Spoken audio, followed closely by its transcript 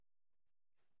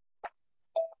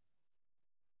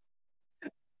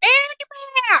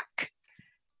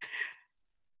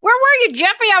Hey,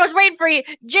 Jeffrey, I was waiting for you.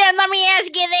 Jen, let me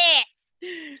ask you that.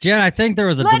 Jen, I think there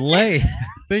was a delay.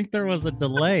 I think there was a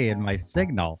delay in my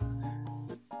signal.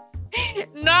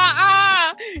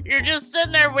 Nuh-uh. You're just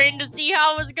sitting there waiting to see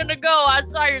how it was going to go. I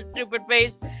saw your stupid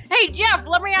face. Hey, Jeff,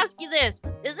 let me ask you this.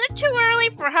 Is it too early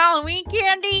for Halloween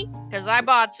candy? Because I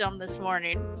bought some this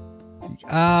morning.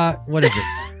 What is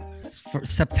it? For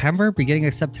September? Beginning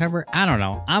of September? I don't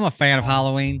know. I'm a fan of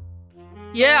Halloween.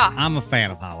 Yeah. I'm a fan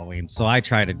of Halloween, so I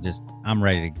try to I'm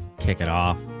ready to kick it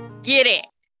off. Get it.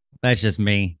 That's just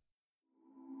me.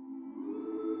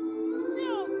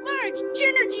 So much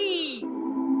energy.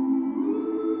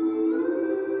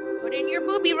 Put in your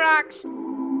booby rocks.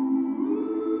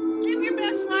 Live your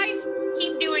best life.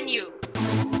 Keep doing you.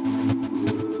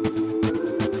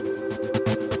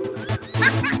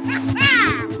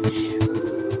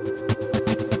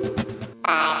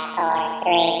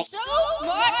 So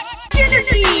much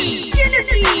energy.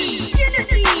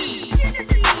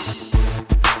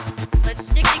 Let's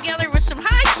stick together with some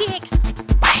high kicks.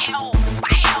 Bow,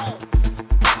 bow.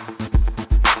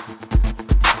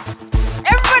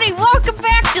 Everybody, welcome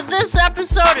back to this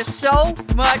episode of So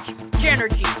Much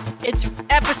Energy. It's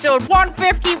episode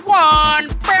 151.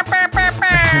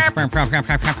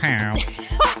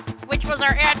 Which was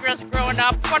our address growing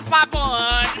up.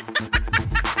 151.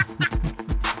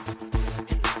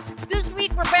 This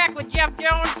week we're back with Jeff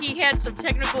Jones. He had some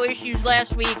technical issues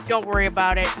last week. Don't worry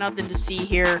about it. Nothing to see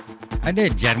here. I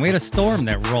did, Jen. We had a storm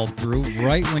that rolled through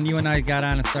right when you and I got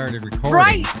on and started recording.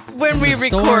 Right when we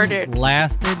recorded. Storm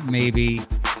lasted maybe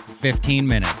 15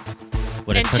 minutes.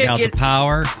 But it took out the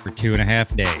power for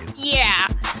 2.5 days. Yeah.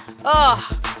 Oh.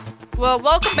 Well,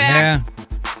 welcome back. Yeah.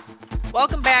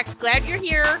 Welcome back. Glad you're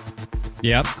here.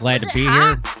 Yep. Glad to be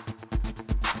hot?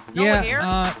 here. No air?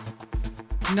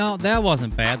 No, that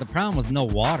wasn't bad. The problem was no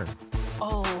water.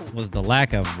 Oh. Was the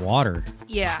lack of water.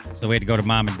 Yeah. So we had to go to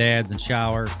mom and dad's and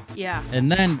shower. Yeah. And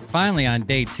then finally on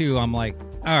day 2, I'm like,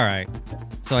 all right.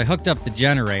 So I hooked up the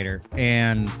generator,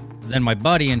 and then my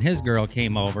buddy and his girl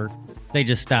came over. They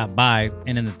just stopped by,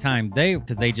 and in the time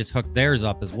because they just hooked theirs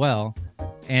up as well,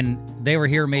 and they were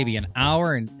here maybe an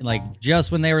hour, and like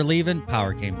just when they were leaving,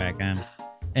 power came back on.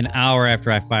 An hour after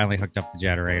I finally hooked up the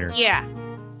generator. Yeah.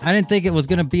 I didn't think it was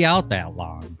going to be out that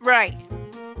long. Right.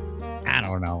 I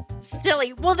don't know.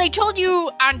 Silly. Well, they told you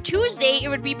on Tuesday it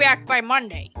would be back by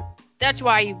Monday. That's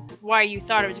why you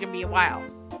thought it was going to be a while.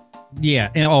 Yeah.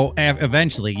 And,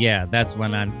 eventually, yeah. That's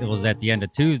when it was at the end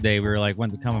of Tuesday. We were like,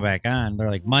 when's it coming back on?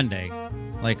 They're like, Monday.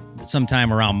 Like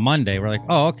sometime around Monday. We're like,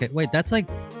 oh, okay. Wait, that's like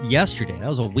yesterday. That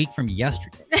was a week from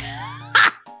yesterday.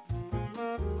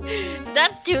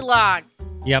 That's too long.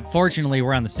 Yep. Fortunately,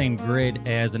 we're on the same grid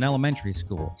as an elementary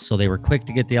school. So they were quick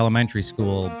to get the elementary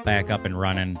school back up and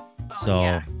running.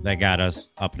 So That got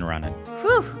us up and running.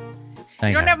 Whew.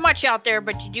 You don't have much out there,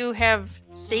 but you do have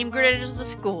same grid as the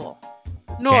school.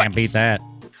 Nice. Can't beat that.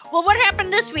 Well, what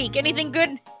happened this week? Anything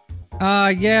good?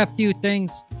 Yeah, a few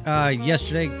things.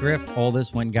 Yesterday, Griff,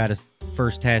 oldest, went and got his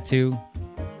first tattoo.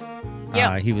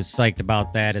 Yeah. He was psyched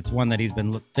about that. It's one that he's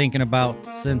been thinking about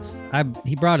since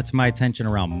he brought it to my attention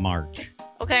around March.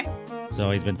 Okay. So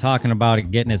he's been talking about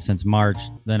it, getting it since March.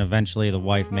 Then eventually the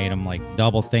wife made him like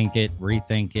double think it,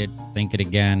 rethink it, think it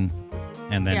again.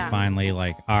 And then finally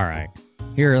like, all right,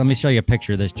 here, let me show you a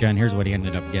picture of this, Jen. Here's what he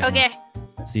ended up getting. Okay.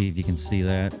 See if you can see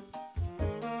that.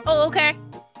 Oh, okay.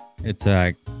 It's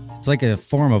like a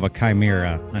form of a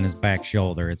chimera on his back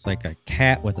shoulder. It's like a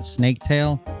cat with a snake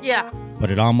tail. Yeah. But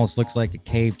it almost looks like a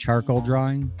cave charcoal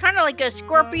drawing. Kind of like a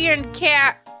scorpion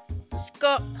cat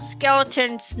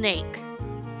skeleton snake.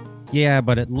 Yeah,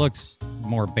 but it looks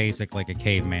more basic, like a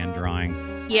caveman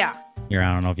drawing. Yeah. Here,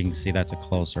 I don't know if you can see. That's a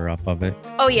closer up of it.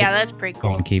 Oh, yeah, that's pretty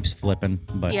cool. Phone keeps flipping.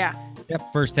 But yeah.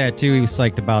 Yep, first tattoo. He was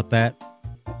psyched about that.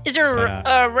 Is there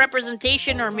a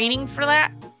representation or meaning for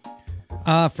that?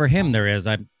 For him, there is.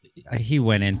 He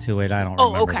went into it. I don't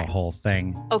remember the whole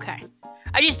thing. Okay.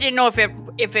 I just didn't know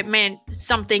if it meant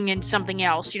something and something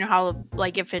else. You know how,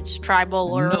 like, if it's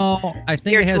tribal or no, I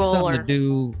think it has something or... to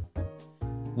do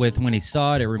with when he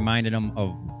saw it. It reminded him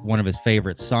of one of his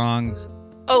favorite songs.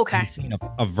 Okay. He's seen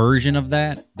a version of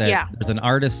that. Yeah. There's an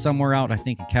artist somewhere out, I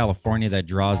think in California, that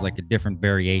draws like a different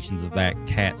variations of that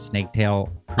cat snake tail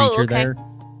creature there.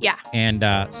 Yeah. And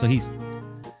so he's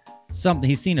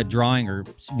seen a drawing or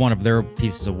one of their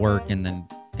pieces of work, and then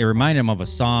it reminded him of a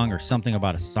song or something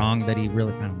about a song that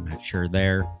I'm not sure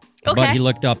there. Okay. But he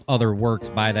looked up other works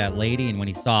by that lady, and when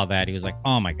he saw that, he was like,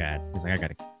 oh my God. He's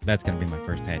like, that's going to be my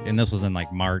first tattoo. And this was in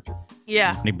like March.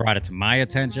 Yeah. And he brought it to my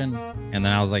attention, and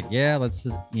then I was like, yeah, let's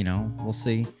just, we'll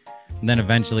see. And then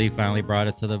eventually he finally brought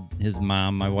it to his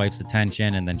mom, my wife's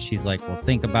attention, and then she's like, well,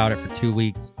 think about it for 2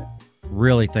 weeks.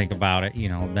 really think about it,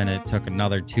 then it took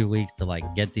another 2 weeks to like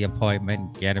get the appointment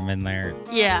and get him in there.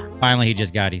 Yeah. Finally, he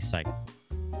just got his cycle.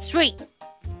 Sweet.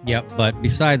 Yep. But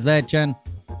besides that, Jen,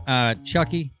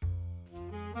 Chucky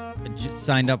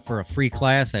signed up for a free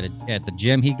class at the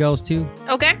gym he goes to.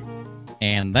 Okay.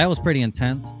 And that was pretty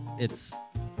intense.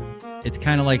 It's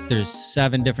kind of like there's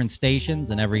 7 different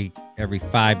stations, and every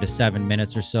 5 to 7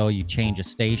 minutes or so you change a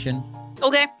station.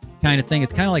 Okay. Kind of thing.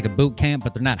 It's kind of like a boot camp,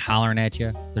 but they're not hollering at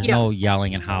you. There's Yeah. no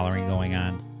yelling and hollering going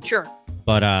on. Sure.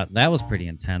 But that was pretty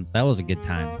intense. That was a good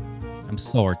time. I'm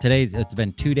sore. It's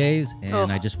been 2 days,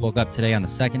 and I just woke up today on the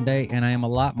second day, and I am a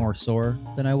lot more sore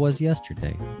than I was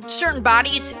yesterday. Certain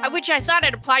bodies, which I thought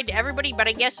it applied to everybody, but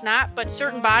I guess not. But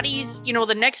certain bodies,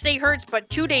 the next day hurts, but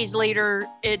 2 days later,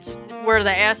 it's where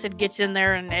the acid gets in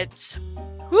there, and it's,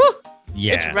 whew,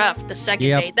 Yeah. it's rough the second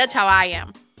Yep. day. That's how I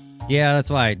am. Yeah, that's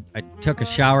why I took a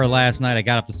shower last night. I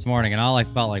got up this morning, and all I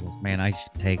felt like was, man, I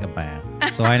should take a bath.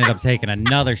 So I ended up taking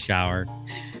another shower.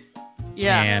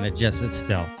 Yeah. And it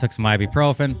still took some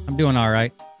ibuprofen. I'm doing all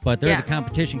right. But there's Yeah. a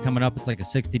competition coming up. It's like a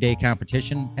 60-day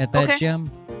competition at that Okay.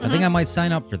 gym. I think I might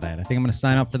sign up for that. I think I'm going to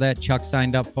sign up for that. Chuck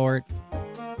signed up for it.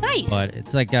 Nice. But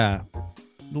it's like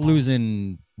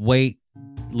losing weight,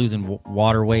 losing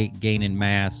water weight, gaining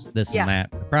mass, this Yeah. and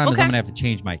that. The problem is Okay. I'm going to have to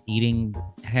change my eating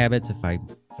habits if I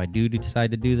do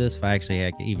decide to do this, if I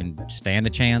actually even stand a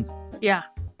chance. Yeah.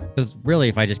 Because really,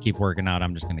 if I just keep working out,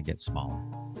 I'm just going to get smaller.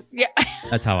 Yeah.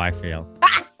 That's how I feel.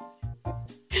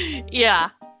 Yeah.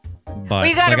 But Well,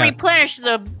 you so I got to gotta- replenish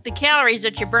the calories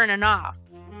that you're burning off.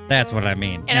 That's what I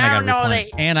mean. And I gotta don't know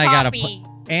replenish. that And I gotta put. coffee.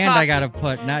 And I gotta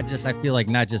put not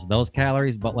just those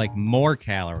calories, but like more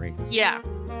calories Yeah.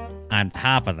 on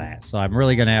top of that. So I'm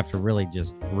really gonna have to really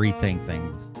just rethink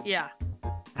things. Yeah.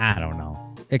 I don't know.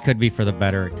 It could be for the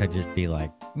better. It could just be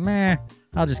like, meh.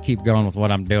 I'll just keep going with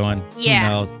what I'm doing. Yeah. Who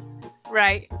knows?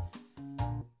 Right.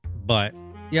 But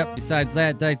yep. Besides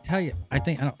that, did I tell you?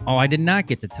 I did not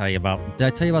get to tell you about. Did I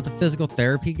tell you about the physical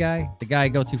therapy guy? The guy I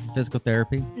go to for physical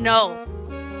therapy. No.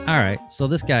 All right. So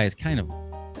this guy is kind of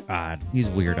odd. He's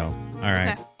a weirdo. All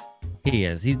right. Okay. He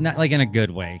is. He's not like in a good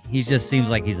way. He just seems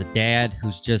like he's a dad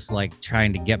who's just like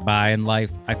trying to get by in life.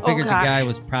 I figured the guy gosh.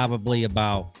 was probably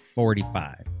about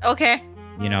 45, Okay.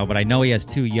 but I know he has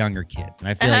 2 younger kids. And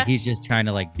I feel like he's just trying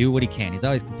to like do what he can. He's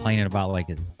always complaining about like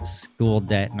his school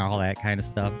debt and all that kind of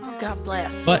stuff. Oh, God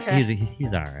bless. But okay.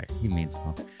 he's all right. He means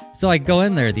well. So I go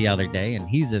in there the other day, and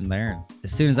he's in there. And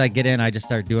as soon as I get in, I just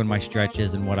start doing my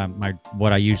stretches and what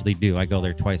I usually do. I go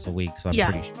there twice a week, so I'm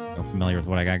Yeah. pretty familiar with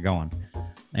what I got going.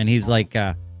 And he's like,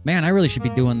 "Man, I really should be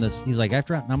doing this." He's like,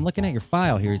 "After I'm looking at your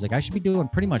file here, he's like, I should be doing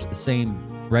pretty much the same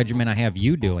regimen I have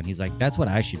you doing." He's like, "That's what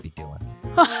I should be doing."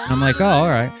 And I'm like, "Oh, all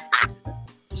right."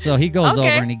 So he goes Okay.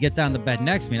 over and he gets on the bed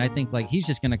next to me, and I think like he's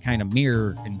just gonna kind of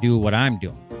mirror and do what I'm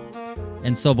doing.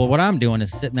 And so, but what I'm doing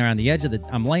is sitting there on the edge of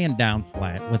I'm laying down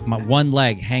flat with my one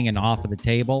leg hanging off of the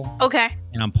table, Okay.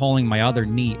 and I'm pulling my other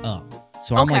knee up.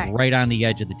 So I'm like Okay. right on the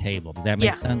edge of the table. Does that make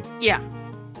Yeah. sense? Yeah.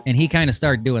 And he kind of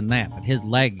started doing that, but his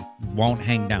leg won't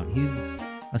hang down. He's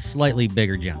a slightly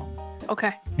bigger gentleman.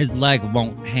 Okay. His leg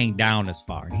won't hang down as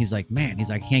far. And he's like, man,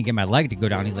 I can't get my leg to go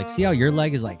down. He's like, see how your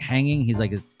leg is like hanging? He's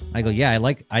like, I go, yeah,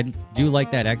 I do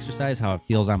like that exercise, how it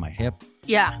feels on my hip.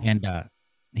 Yeah. And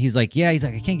he's like, I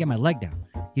can't get my leg down.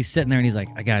 He's sitting there and he's like,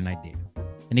 I got an idea.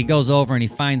 And he goes over and he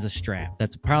finds a strap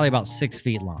that's probably about 6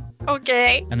 feet long.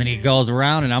 Okay. And then he goes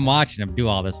around, and I'm watching him do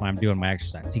all this while I'm doing my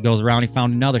exercise. He goes around, he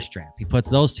found another strap. He puts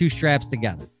those 2 straps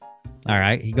together. All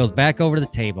right. He goes back over to the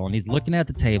table, and he's looking at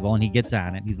the table, and he gets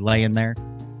on it. He's laying there,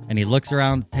 and he looks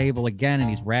around the table again, and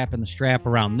he's wrapping the strap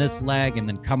around this leg and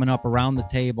then coming up around the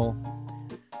table.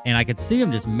 And I could see him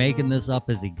just making this up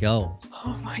as he goes.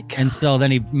 Oh, my God. And so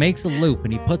then he makes a loop,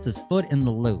 and he puts his foot in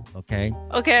the loop, okay?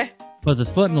 Okay. Puts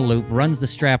his foot in the loop, runs the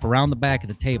strap around the back of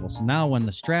the table. So now when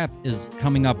the strap is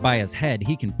coming up by his head,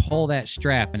 he can pull that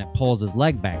strap, and it pulls his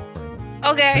leg back further.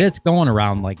 But Okay. it's going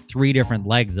around like 3 different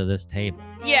legs of this table.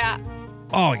 Yeah.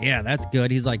 Oh, yeah, that's good.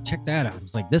 He's like, check that out.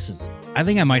 He's like, I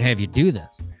think I might have you do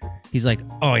this. He's like,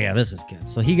 oh, yeah, this is good.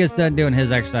 So he gets done doing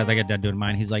his exercise. I get done doing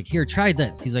mine. He's like, here, try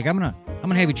this. He's like, I'm gonna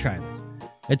have you try this.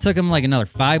 It took him like another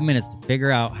 5 minutes to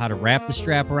figure out how to wrap the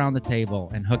strap around the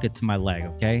table and hook it to my leg,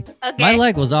 okay? Okay. My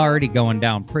leg was already going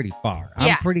down pretty far. Yeah.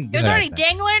 I'm pretty good It was at already that.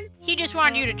 dangling. He just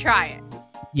wanted you to try it.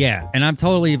 Yeah, and I'm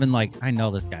totally even like, I know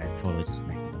this guy's totally just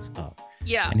making this up.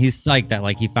 Yeah. And he's psyched that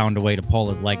like he found a way to pull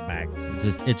his leg back.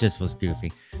 It just was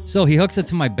goofy. So he hooks it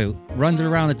to my boot, runs it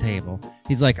around the table.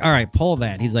 He's like, all right, pull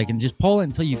that. He's like, and just pull it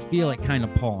until you feel it kind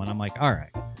of pull. And I'm like, all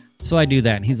right. So I do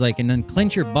that. And he's like, and then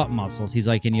clench your butt muscles. He's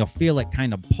like, and you'll feel it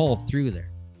kind of pull through there.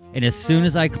 And as soon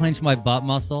as I clench my butt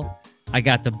muscle, I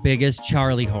got the biggest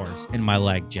Charlie horse in my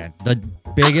leg, Jen. The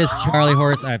biggest Charlie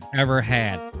horse I've ever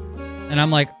had. And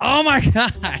I'm like, oh my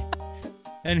God.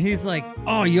 And he's like,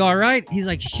 oh, you all right? He's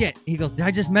like, shit. He goes, did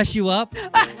I just mess you up?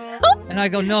 And I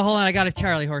go, no, hold on. I got a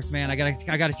Charlie horse, man. I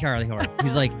got a Charlie horse.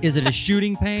 He's like, is it a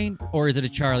shooting pain or is it a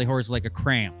Charlie horse like a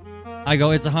cramp? I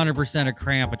go, it's 100% a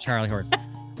cramp, a Charlie horse.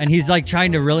 And he's like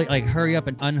trying to really like hurry up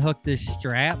and unhook this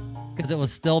strap because it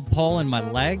was still pulling my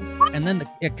leg. And then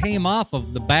it came off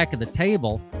of the back of the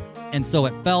table. And so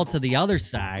it fell to the other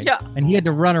side. Yeah. And he had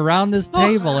to run around this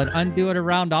table and undo it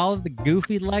around all of the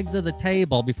goofy legs of the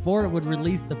table before it would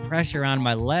release the pressure on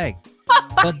my leg.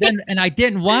 But then, and I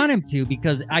didn't want him to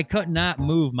because I could not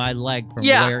move my leg from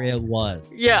where it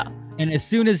was. Yeah. And as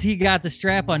soon as he got the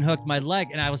strap unhooked my leg,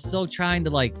 and I was so trying to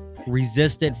like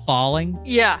resist it falling.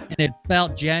 Yeah. And it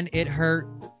felt, Jen, it hurt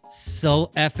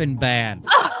so effing bad.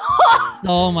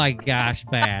 Oh my gosh,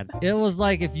 bad. It was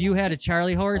like if you had a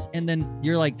Charlie horse and then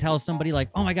you're like, tell somebody like,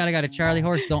 oh my God, I got a Charlie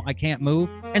horse. I can't move.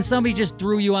 And somebody just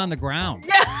threw you on the ground.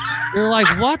 You're like,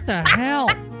 what the hell?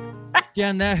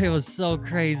 Jen, it was so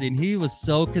crazy. And he was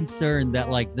so concerned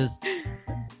that like this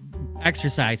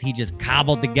exercise he just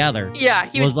cobbled together. Yeah,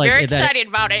 he was like, very excited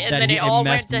about it. And then it all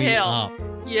went to hell. Up.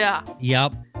 Yeah.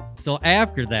 Yep. So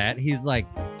after that, he's like,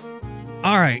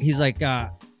 all right. He's like,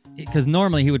 because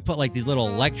normally he would put like these little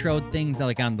electrode things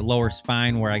like on the lower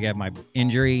spine where I get my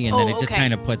injury, and then it just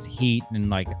kind of puts heat and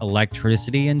like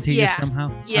electricity into you somehow.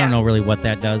 Yeah. I don't know really what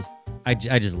that does. I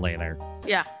just lay there.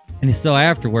 Yeah. And so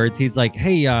afterwards, he's like,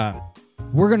 hey,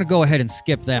 we're going to go ahead and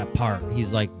skip that part.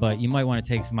 He's like, but you might want to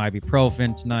take some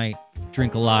ibuprofen tonight,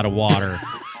 drink a lot of water.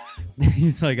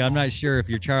 He's like, I'm not sure if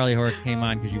your Charlie horse came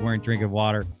on because you weren't drinking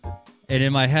water. And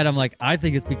in my head, I'm like, I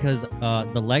think it's because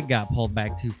the leg got pulled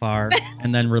back too far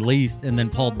and then released and then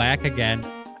pulled back again.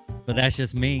 But that's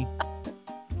just me.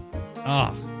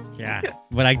 Oh, yeah.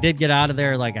 But I did get out of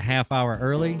there like a half hour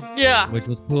early. Yeah. Which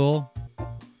was cool.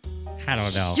 I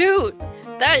don't know. Dude,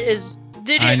 that is...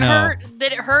 Did it hurt?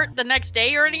 Did it hurt the next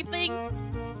day or anything?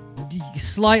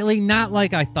 Slightly, not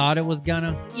like I thought it was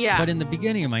gonna. Yeah. But in the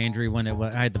beginning of my injury, when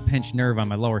I had the pinched nerve on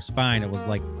my lower spine, it was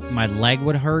like my leg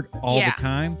would hurt all the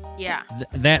time. Yeah.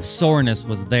 That soreness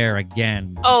was there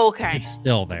again. Oh, okay. It's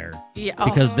still there. Yeah.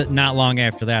 Because not long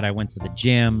after that, I went to the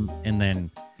gym, and then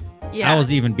I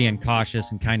was even being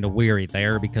cautious and kind of weary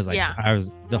there because I was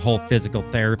the whole physical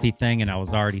therapy thing, and I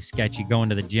was already sketchy going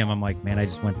to the gym. I'm like, man, I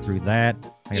just went through that.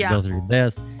 I gotta go through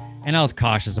this. And I was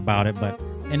cautious about it,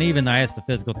 and even I asked the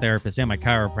physical therapist and my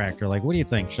chiropractor, like, what do you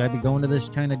think? Should I be going to this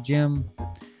kind of gym?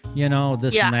 You know,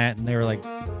 this and that. And they were like,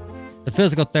 the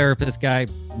physical therapist guy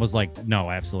was like,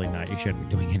 no, absolutely not. You shouldn't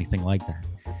be doing anything like that.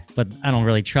 But I don't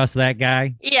really trust that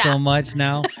guy so much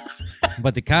now.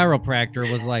 But the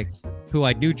chiropractor was like, who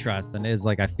I do trust, and is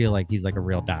like, I feel like he's like a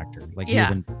real doctor. Like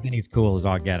he's cool as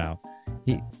all get out.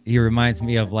 He reminds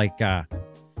me of like, do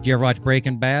you ever watch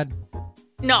Breaking Bad?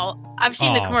 No, I've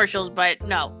seen the commercials, but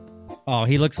no. Oh,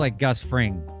 he looks like Gus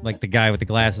Fring, like the guy with the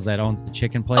glasses that owns the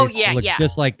chicken place. Oh, yeah, he looks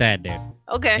just like that dude.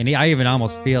 Okay. And I even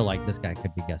almost feel like this guy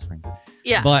could be Gus Fring.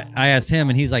 Yeah. But I asked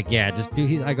him, and he's like, yeah, just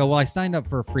do. I go, well, I signed up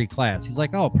for a free class. He's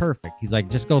like, oh, perfect. He's like,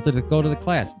 just go to the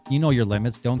class. You know your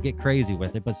limits. Don't get crazy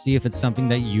with it, but see if it's something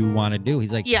that you want to do.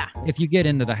 He's like, if you get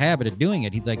into the habit of doing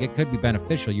it, he's like, it could be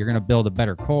beneficial. You're going to build a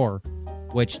better core.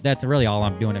 Which that's really all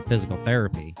I'm doing at physical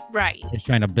therapy. Right. It's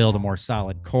trying to build a more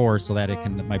solid core so that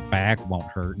my back won't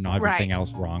hurt and everything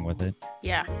else wrong with it.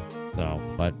 Yeah. So,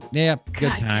 but yeah,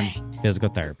 good times, physical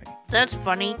therapy. That's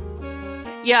funny.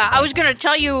 Yeah, I was going to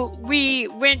tell you, we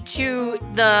went to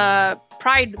the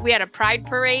Pride, we had a Pride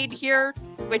parade here,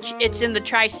 which it's in the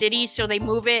Tri-Cities, so they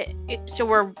move it. So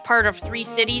we're part of 3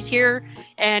 cities here,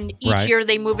 and each year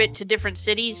they move it to different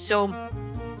cities. So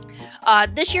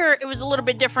this year it was a little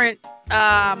bit different.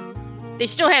 They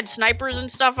still had snipers and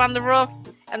stuff on the roof,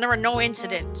 and there were no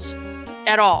incidents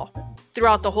at all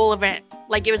throughout the whole event.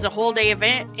 Like, it was a whole day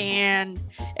event, and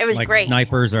it was great.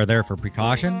 Snipers are there for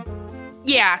precaution?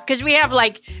 Yeah, because we have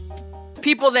like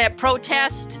people that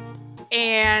protest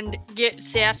and get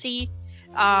sassy.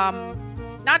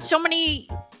 Not so many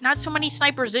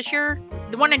snipers this year.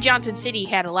 The one in Johnson City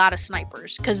had a lot of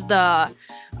snipers because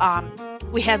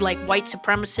we had like white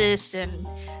supremacists and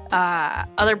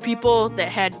other people that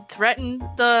had threatened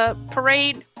the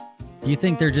parade. Do you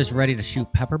think they're just ready to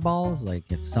shoot pepper balls? Like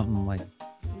if something like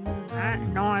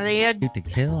no, they had shoot to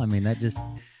kill. I mean, that just.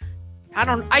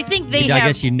 I think they. I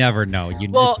guess you never know.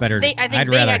 It's better. I think I'd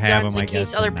they rather had have guns them, in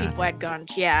case other people had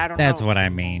guns. Yeah, I don't know. That's what I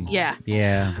mean. Yeah.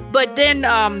 Yeah. But then,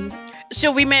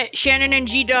 so we met Shannon and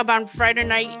G-Dub on Friday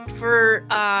night for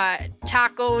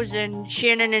tacos, and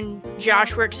Shannon and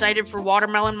Josh were excited for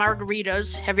watermelon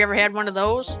margaritas. Have you ever had one of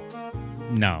those?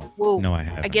 No. Whoa. No, I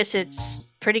haven't. I guess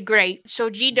it's pretty great. So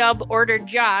G-Dub ordered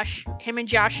him and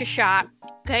Josh a shot.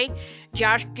 Okay.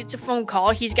 Josh gets a phone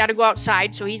call. He's got to go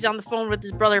outside. So he's on the phone with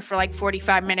his brother for like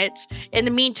 45 minutes. In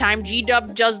the meantime,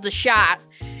 G-Dub does the shot.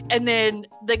 And then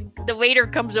the waiter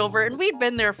comes over, and we'd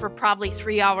been there for probably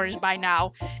 3 hours by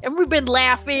now. And we've been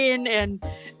laughing, and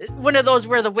one of those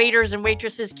where the waiters and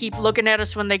waitresses keep looking at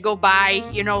us when they go by,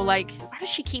 you know, like, why does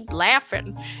she keep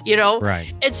laughing? You know?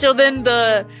 Right. And so then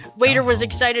the waiter was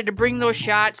excited to bring those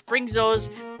shots, brings those.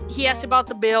 He asked about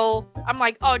the bill. I'm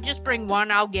like, oh, just bring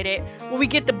one. I'll get it. Well, we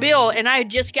get the bill, and I had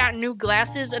just gotten new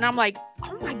glasses, and I'm like,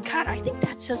 oh my God, I think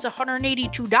that says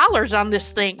 $182 on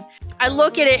this thing. I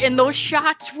look at it, and those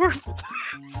shots were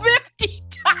 $50.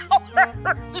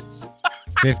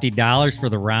 $50 for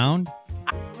the round?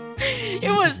 It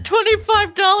was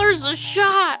 $25 a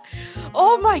shot.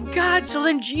 Oh my God. So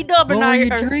then G-Dub and What were I you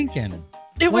drinking?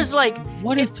 It was like,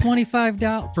 What is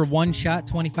 $25 for one shot?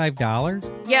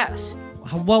 $25? yes,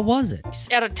 What was it?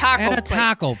 at a taco At a place.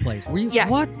 taco place. Were you? Yeah.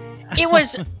 What? It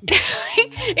was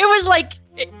it was like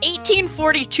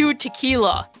 1842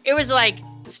 tequila. It was like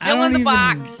still in the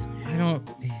box. I don't.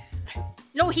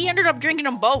 No, he ended up drinking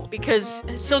them both because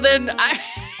so then I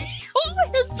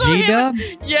so G-Dub?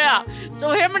 Yeah.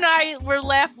 So him and I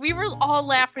we were all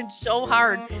laughing so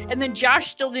hard. And then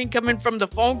Josh still didn't come in from the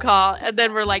phone call. And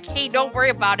then we're like, hey, don't worry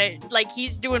about it. Like,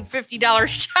 he's doing $50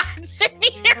 shots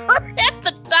here at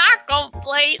the taco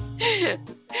place.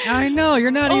 I know.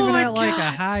 You're not Oh even my at like a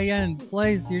God. high-end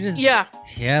place. You're just. Yeah.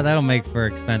 Yeah, that'll make for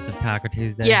expensive Taco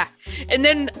Tuesday. Yeah. And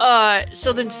then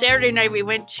so then Saturday night we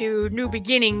went to New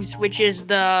Beginnings, which is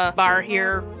the bar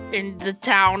here in the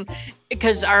town,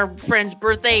 because our friend's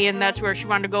birthday, and that's where she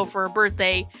wanted to go for her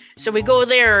birthday. So we go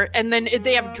there, and then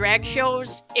they have drag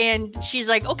shows, and she's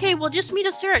like, okay, well, just meet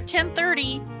us there at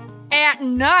 10:30 at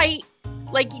night.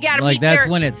 Like, you gotta Like, meet that's there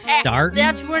when it starts?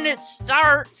 That's when it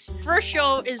starts. First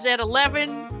show is at 11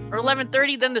 or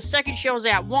 11:30, then the second show is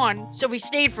at 1. So we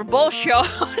stayed for both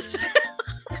shows.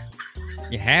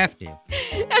 You have to.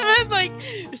 And then, like,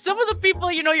 some of the people,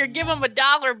 you know, you're giving them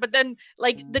 $1, but then,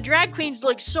 like, the drag queens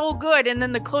look so good, and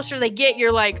then the closer they get,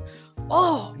 you're like,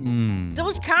 oh,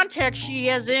 those contacts she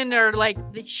has in are, like,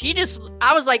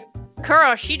 I was like,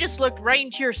 Kara, she just looked right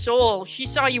into your soul. She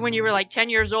saw you when you were, like, 10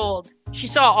 years old. She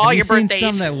saw all Have your you seen birthdays.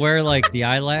 some that wear, like, the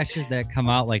eyelashes that come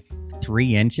out, like,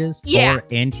 3 inches, 4 Yeah.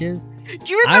 inches?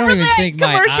 Do you I remember don't even that think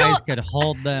commercial? my eyes could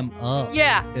hold them up.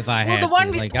 Yeah. If I Well, had the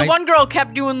one to. Like, the one girl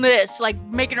kept doing this, like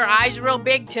making her eyes real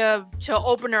big to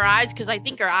open her eyes, because I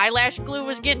think her eyelash glue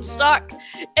was getting stuck.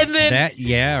 And then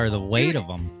or the weight of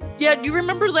them. yeah, do you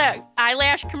remember that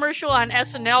eyelash commercial on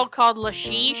SNL called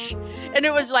Lashish? And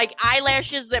it was like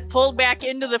eyelashes that pulled back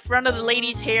into the front of the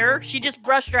lady's hair. She just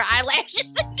brushed her eyelashes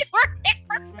into her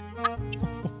hair.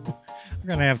 I'm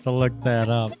gonna have to look that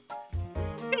up.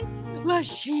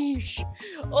 Lashish.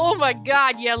 Oh my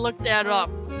God, yeah, look that up.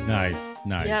 Nice.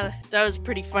 Yeah, that was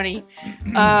pretty funny.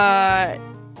 Yeah,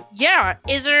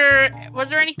 was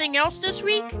there anything else this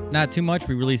week? Not too much.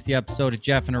 We released the episode of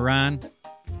Jeff and Iran.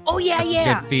 Oh yeah, Got some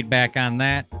yeah. good feedback on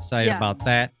that. Excited Yeah. about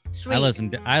that. Sweet. I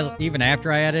listened. Even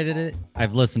after I edited it,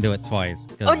 I've listened to it twice.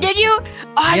 Oh, did you? Oh,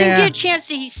 I didn't Yeah. get a chance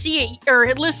to see it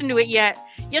or listen to it yet.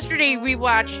 Yesterday we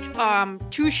watched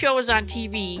 2 shows on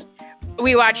TV.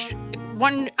 We watched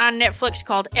one on Netflix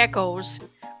called Echoes,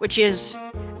 which is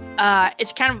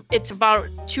it's about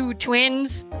 2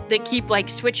 twins that keep like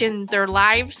switching their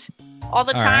lives all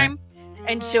the All right. time.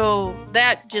 And so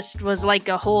that just was like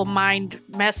a whole mind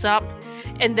mess up.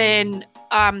 And then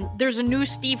there's a new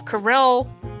Steve Carell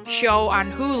show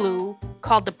on Hulu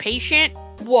called The Patient.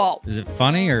 Whoa. Is it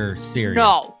funny or serious?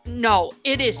 No,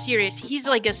 it is serious. He's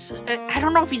like I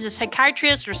don't know if he's a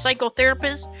psychiatrist or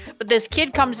psychotherapist, but this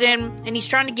kid comes in and he's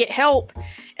trying to get help.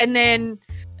 And then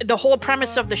the whole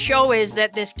premise of the show is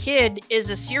that this kid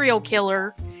is a serial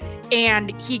killer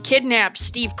and he kidnaps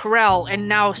Steve Carell, and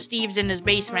now Steve's in his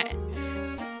basement.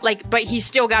 Like, but he's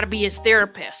still got to be his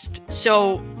therapist.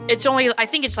 So it's only, I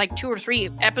think it's like 2 or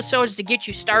 3 episodes to get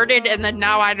you started. And then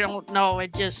now I don't know.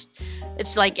 It's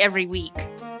like every week.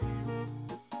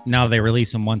 Now they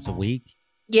release them once a week.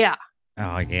 Yeah.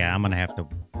 Oh yeah, I'm gonna have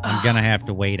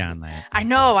to wait on that. I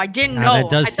know. I didn't Now, know. that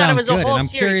does I thought sound it was good, a whole and I'm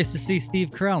series. curious to see Steve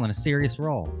Carell in a serious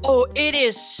role. Oh, it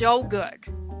is so good.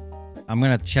 I'm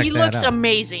gonna check He that looks out.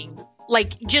 amazing.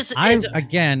 Like, just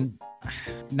Again,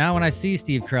 now when I see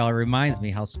Steve Carell, it reminds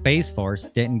me how Space Force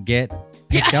didn't get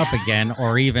picked up again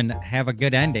or even have a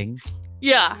good ending.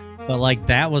 yeah. But like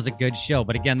that was a good show.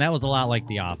 But again, that was a lot like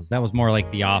The Office. That was more like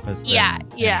The Office. Than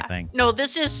Yeah. anything. No,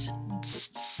 this is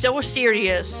so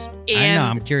serious. I And know.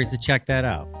 I'm curious to check that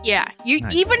out. yeah,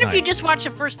 Nice, even if you nice. just watch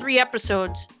the first 3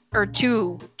 episodes or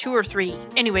two or three.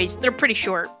 Anyways, they're pretty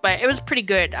short, but it was pretty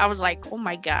good. I was like, oh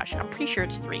my gosh, I'm pretty sure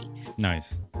it's 3.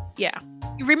 Nice. Yeah.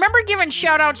 You remember giving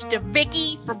shout outs to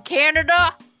Vicky from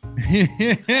Canada?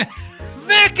 Vicky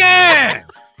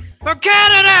from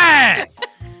Canada.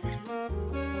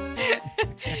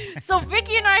 So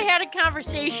Vicky and I had a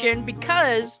conversation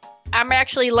because I'm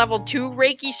actually level 2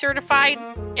 Reiki certified,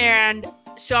 and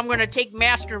so I'm going to take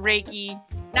Master Reiki,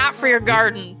 not for your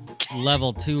garden.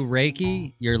 Level 2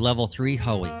 Reiki. You're level 3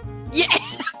 Hoey.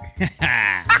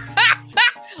 Yeah.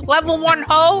 Level 1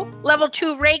 hoe, level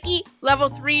 2 Reiki, level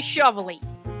 3 shoveling.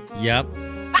 Yep.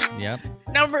 Yep.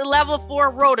 Level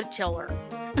 4 rototiller.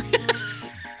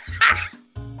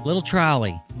 Little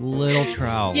trolley.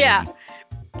 Yeah.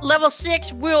 Level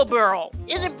 6 wheelbarrow.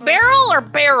 Is it barrel or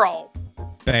barrel?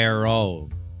 Barrow.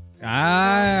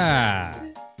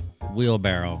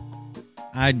 Wheelbarrow.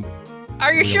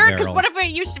 Are you sure? Because Wheelbarrow. what if it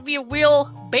used to be a wheel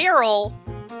barrel?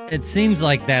 It seems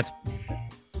like that's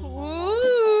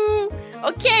Ooh.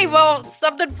 Okay, well,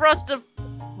 something for us to.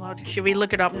 Well, should we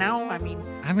look it up now? I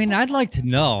mean, I'd like to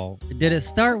know. Did it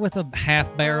start with a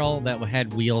half barrel that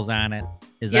had wheels on it?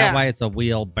 Is Yeah. that why it's a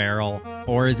wheel barrel?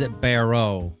 Or is it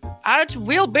barrow it's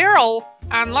wheelbarrow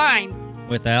online.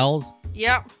 with L's?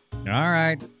 Yep. All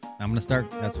right. I'm going to start.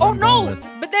 That's what Oh I'm going no! with.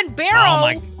 But then barrel. Oh,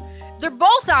 my- They're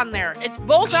both on there. It's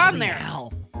both on Holy there.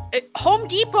 hell. Home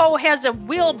Depot has a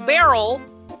wheelbarrow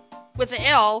with an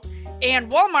L, and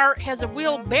Walmart has a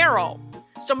wheelbarrow.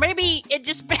 So maybe it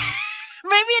just maybe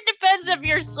it depends if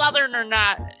you're Southern or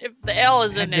not. If the L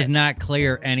is That in does it. not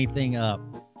clear anything up.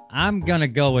 I'm going to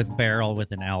go with barrel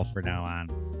with an L for now on.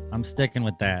 I'm sticking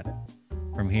with that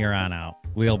from here on out.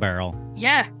 Wheelbarrow.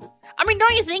 Yeah. I mean,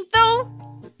 don't you think though?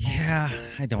 Yeah,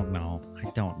 I don't know.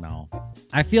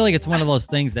 I feel like it's one of those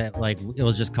things that, like, it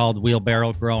was just called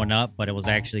wheelbarrow growing up, but it was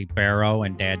actually barrow,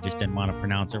 and Dad just didn't want to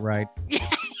pronounce it right.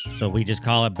 So we just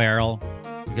call it barrel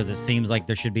because it seems like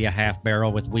there should be a half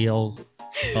barrel with wheels.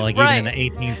 But, like, Right. even in the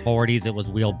 1840s, it was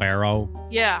wheelbarrow.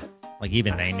 Yeah, Like,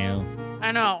 even they knew.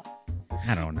 I know.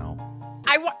 I don't know.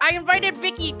 I invited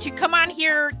Vicky to come on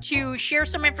here to share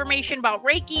some information about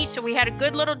Reiki. So we had a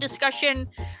good little discussion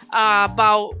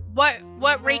about what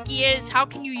Reiki is, how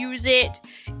can you use it,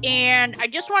 and I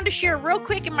just wanted to share real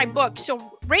quick in my book.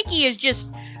 So Reiki is just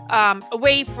a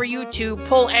way for you to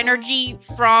pull energy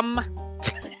from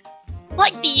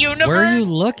like the universe. Where are you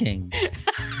looking?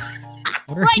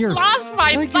 What are Like you? lost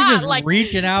my Like thought. you're just Like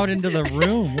reaching out into the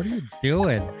room. What are you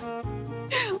doing?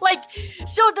 like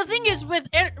so the thing is with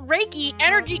Reiki,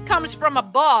 energy comes from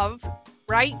above,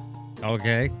 right?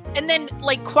 Okay. And then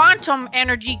like quantum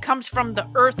energy comes from the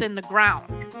earth and the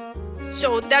ground.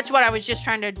 So that's what I was just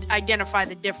trying to identify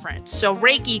the difference. So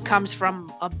Reiki comes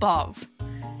from above.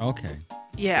 Okay.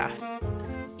 Yeah.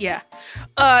 Yeah.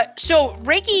 So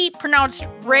Reiki, pronounced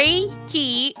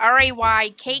Reiki,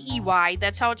 Raykey,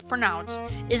 that's how it's pronounced,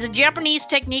 is a Japanese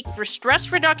technique for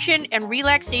stress reduction and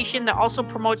relaxation that also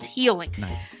promotes healing.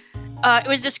 Nice. It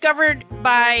was discovered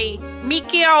by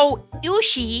Mikio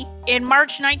Ushi in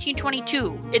March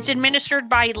 1922. It's administered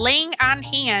by laying on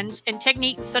hands, and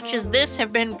techniques such as this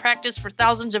have been practiced for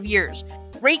thousands of years.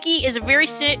 Reiki is a very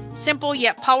simple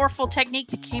yet powerful technique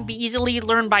that can be easily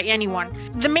learned by anyone.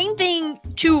 The main thing,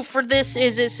 too, for this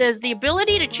is it says the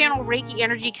ability to channel Reiki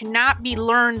energy cannot be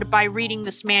learned by reading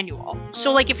this manual.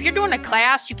 So, like, if you're doing a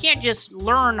class, you can't just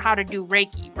learn how to do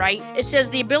Reiki, right? It says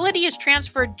the ability is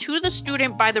transferred to the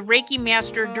student by the Reiki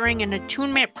master during an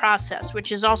attunement process,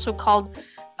 which is also called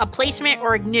a placement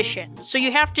or ignition. So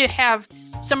you have to have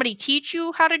somebody teach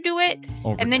you how to do it,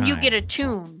 Over and then you time. get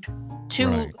attuned to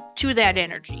Right. to that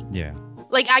energy. Yeah.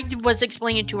 Like I was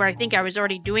explaining to her, I think I was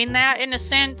already doing that in a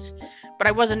sense, but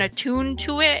I wasn't attuned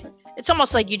to it. It's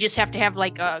almost like you just have to have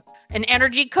like an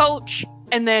energy coach,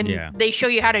 and then Yeah. they show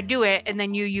you how to do it, and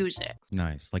then you use it.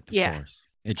 Nice. Like the Yeah. Force.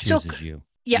 It So- chooses you.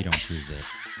 yeah. You don't choose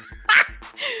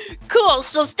it. Cool.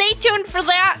 So stay tuned for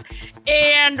that,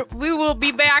 and we will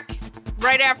be back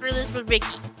right after this with Vicky.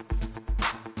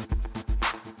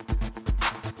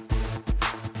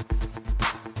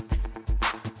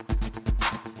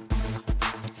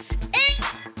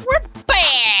 And we're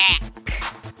back.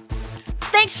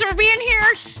 Thanks for being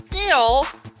here still.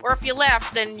 Or if you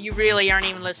left, then you really aren't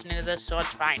even listening to this, so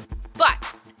it's fine. But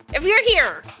if you're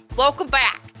here, welcome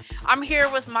back. I'm here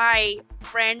with my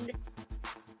friend,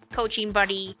 coaching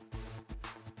buddy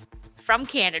from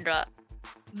Canada,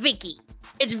 Vicky.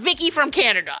 It's Vicky from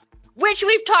Canada, which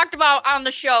we've talked about on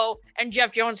the show, and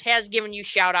Jeff Jones has given you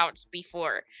shout outs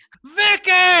before.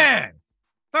 Vicky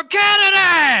from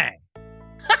Canada.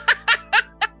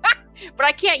 but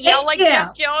I can't yell like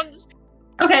Jeff Jones.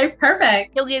 Okay,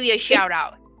 perfect. He'll give you a shout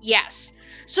out. Yes.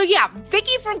 So yeah,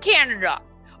 Vicky from Canada.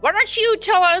 Why don't you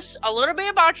tell us a little bit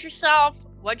about yourself,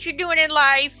 what you're doing in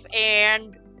life,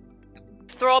 and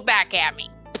throw it back at me.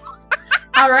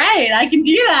 All right, I can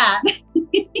do that.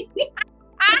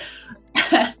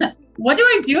 What do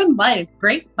I do in life?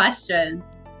 Great question.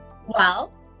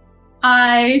 Well,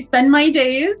 I spend my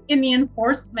days in the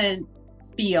enforcement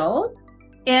field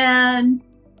and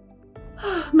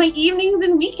my evenings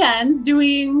and weekends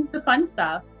doing the fun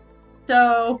stuff.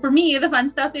 So for me, the fun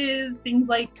stuff is things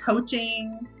like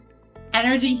coaching,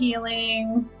 energy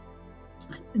healing,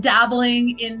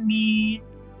 dabbling in the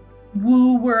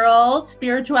woo world,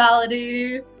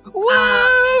 spirituality. Woo!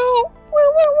 Woo,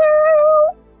 woo,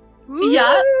 woo! Woo!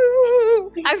 Yeah.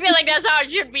 I feel like that's how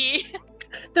it should be.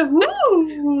 The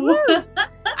woo! Woo.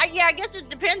 I guess it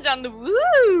depends on the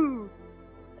woo.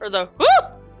 Or the woo!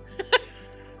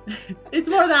 It's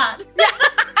more that.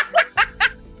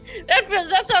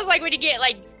 That sounds like when you get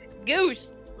like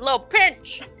goose, a little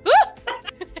pinch.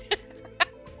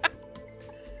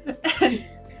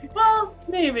 Well,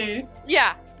 maybe.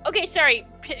 Yeah. Okay, sorry.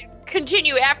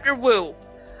 Continue after woo.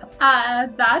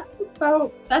 That's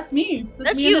me.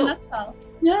 That's me you. In a nutshell.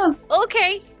 Yeah.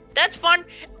 Okay, that's fun.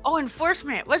 Oh,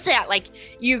 enforcement. What's that? Like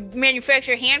you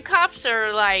manufacture handcuffs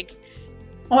or like?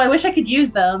 Oh, I wish I could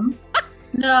use them.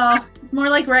 No, it's more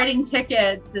like writing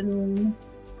tickets and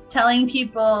telling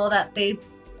people that they've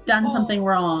done something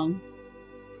wrong.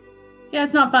 Yeah,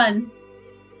 it's not fun.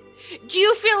 Do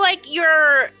you feel like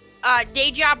your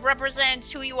day job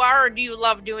represents who you are, or do you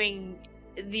love doing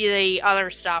the other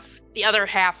stuff, the other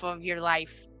half of your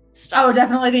life stuff? Oh,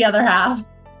 definitely the other half.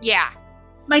 Yeah.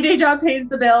 My day job pays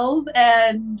the bills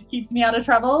and keeps me out of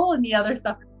trouble, and the other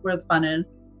stuff is where the fun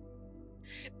is.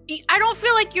 I don't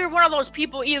feel like you're one of those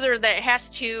people either that has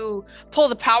to pull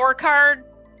the power card,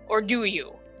 or do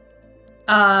you?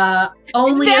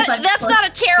 Only if I'm that's not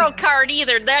a tarot card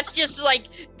either. That's just.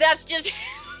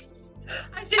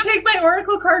 I should take my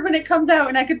oracle card when it comes out,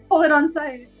 and I could pull it on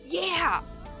site. Yeah.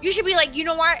 You should be like, you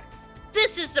know what?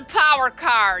 This is the power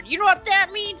card. You know what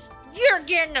that means? You're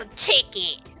getting a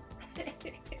ticket.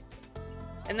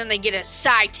 And then they get a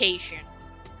citation.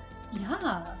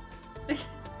 Yeah.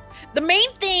 The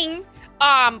main thing,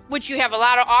 which you have a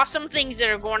lot of awesome things that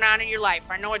are going on in your life.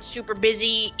 I know it's super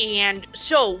busy. And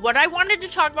so what I wanted to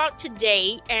talk about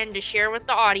today and to share with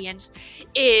the audience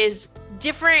is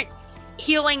different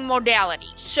healing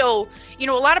modalities. So, a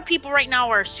lot of people right now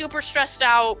are super stressed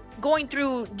out, going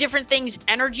through different things.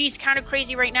 Energy is kind of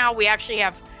crazy right now. We actually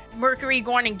have Mercury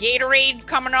going in Gatorade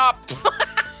coming up.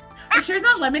 Are you sure it's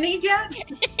not lemonade yet?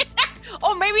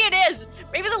 Oh, maybe it is.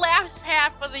 Maybe the last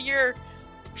half of the year.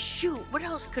 Shoot, what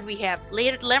else could we have?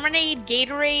 Lemonade,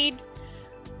 Gatorade.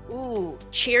 Ooh,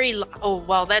 cherry. Oh,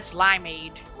 well, that's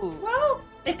limeade. Ooh. Well,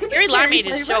 it could Cherry be limeade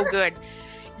flavor. is so good.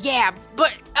 Yeah,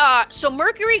 but so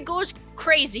Mercury goes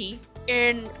crazy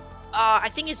in I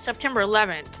think it's September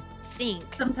 11th.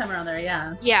 Sometime around there,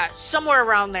 yeah. Yeah, somewhere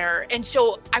around there. And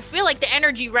so I feel like the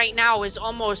energy right now is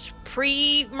almost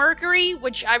pre-Mercury,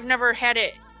 which I've never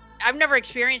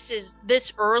experienced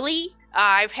this early.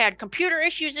 I've had computer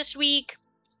issues this week,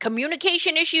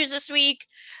 communication issues this week.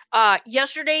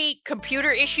 Yesterday, computer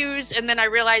issues, and then I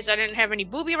realized I didn't have any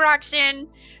booby rocks in,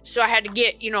 so I had to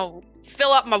get,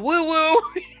 fill up my woo-woo.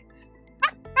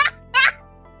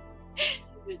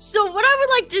 So what I would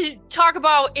like to talk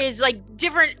about is like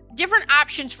different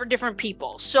options for different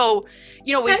people. So,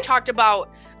 we've talked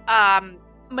about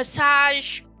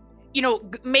massage,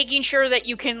 making sure that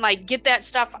you can like get that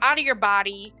stuff out of your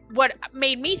body. What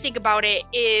made me think about it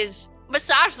is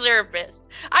massage therapist.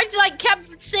 I like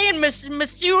kept saying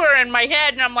masseur in my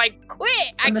head, and I'm like,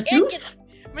 quit. I can't get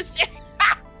masseur.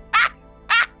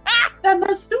 The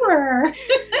masseur.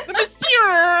 The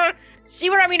masseur. See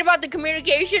what I mean about the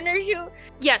communication issue?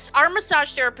 Yes, our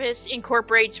massage therapist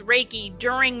incorporates Reiki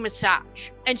during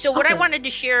massage. And so what I wanted to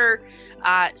share,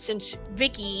 since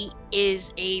Vicky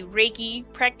is a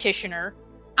Reiki practitioner.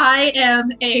 I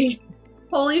am a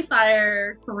Holy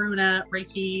Fire Karuna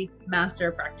Reiki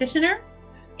Master Practitioner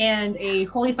and a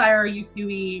Holy Fire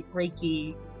Usui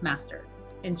Reiki Master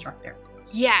Instructor.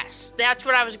 Yes, that's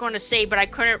what I was going to say, but I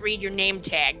couldn't read your name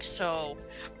tag, so.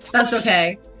 That's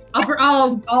okay.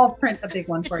 I'll print a big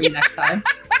one for you next time.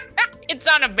 It's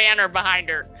on a banner behind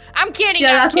her. I'm kidding.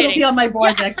 Yeah, that's kidding. What'll be on my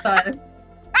board next time.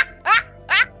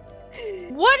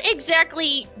 What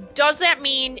exactly does that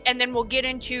mean? And then we'll get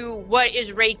into what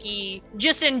is Reiki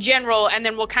just in general, and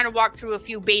then we'll kind of walk through a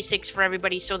few basics for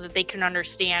everybody so that they can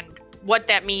understand what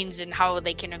that means and how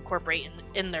they can incorporate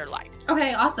in their life.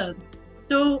 Okay, awesome.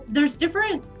 So there's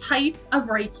different type of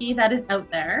Reiki that is out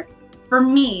there. For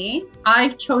me,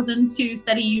 I've chosen to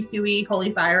study Usui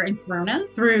Holy Fire in Corona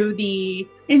through the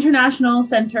International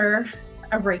Center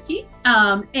of Reiki.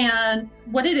 And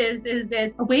what it is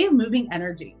it's a way of moving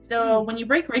energy. So when you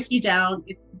break Reiki down,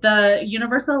 it's the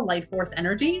universal life force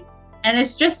energy. And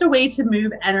it's just a way to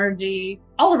move energy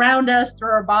all around us,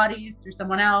 through our bodies, through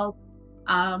someone else.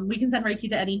 We can send Reiki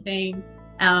to anything.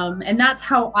 And that's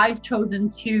how I've chosen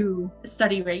to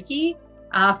study Reiki.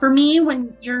 For me,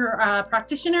 when you're a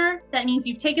practitioner, that means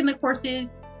you've taken the courses,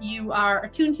 you are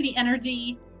attuned to the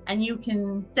energy, and you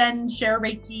can share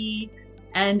Reiki.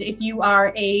 And if you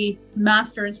are a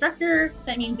master instructor,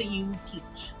 that means that you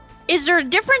teach. Is there a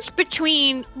difference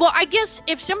between, well, I guess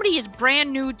if somebody is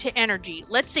brand new to energy,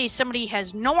 let's say somebody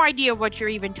has no idea what you're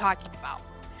even talking about,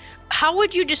 how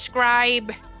would you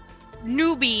describe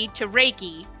newbie to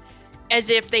Reiki as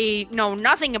if they know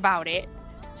nothing about it?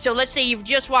 So let's say you've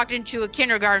just walked into a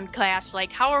kindergarten class,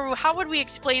 like how would we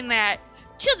explain that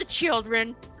to the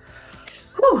children?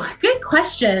 Whew, good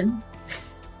question.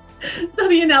 So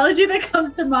the analogy that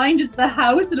comes to mind is the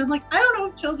house, and I'm like, I don't know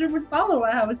if children would follow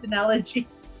a house analogy.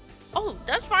 Oh,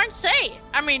 that's fine. Say it.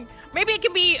 I mean, maybe it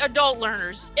can be adult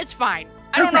learners. It's fine.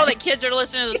 I don't know that kids are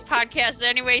listening to this podcast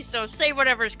anyway, so say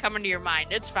whatever's coming to your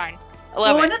mind. It's fine. I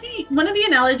love it. One of the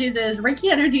analogies is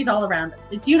Reiki energy is all around us.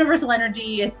 It's universal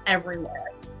energy. It's everywhere.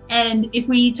 And if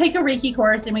we take a Reiki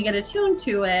course and we get attuned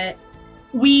to it,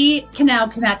 we can now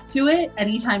connect to it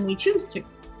anytime we choose to.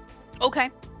 Okay.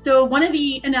 So one of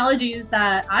the analogies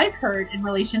that I've heard in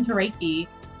relation to Reiki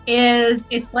is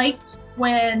it's like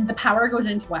when the power goes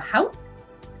into a house,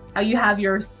 how you have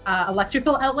your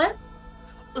electrical outlets.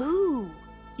 Ooh.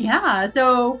 Yeah,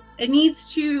 so it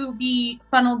needs to be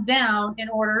funneled down in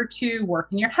order to work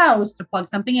in your house, to plug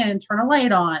something in, turn a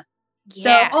light on.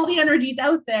 Yes. So all the energy's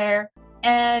out there,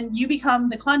 and you become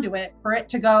the conduit for it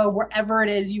to go wherever it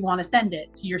is you want to send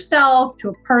it, to yourself, to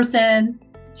a person,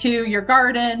 to your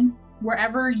garden,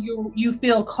 wherever you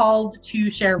feel called to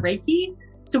share Reiki.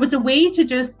 So it's a way to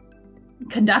just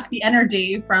conduct the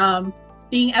energy from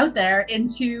being out there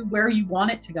into where you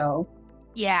want it to go.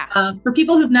 Yeah. For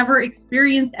people who've never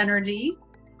experienced energy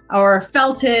or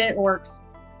felt it or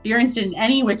experienced it in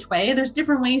any which way, there's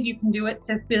different ways you can do it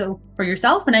to feel for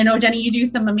yourself. And I know, Jenny, you do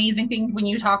some amazing things when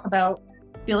you talk about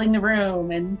feeling the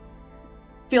room and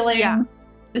feeling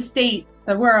the state,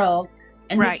 the world,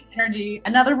 and right. energy.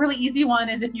 Another really easy one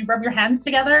is if you rub your hands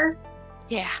together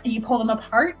and you pull them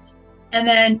apart and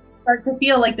then start to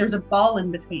feel like there's a ball in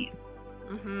between.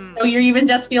 Mm-hmm. So you're even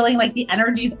just feeling like the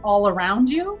energy's all around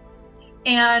you.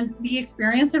 And the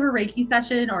experience of a Reiki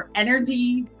session or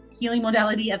energy healing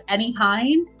modality of any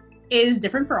kind is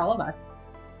different for all of us.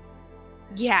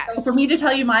 Yes. So for me to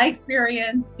tell you my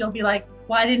experience, you'll be like,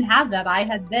 well, I didn't have that. I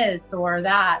had this or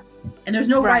that. And there's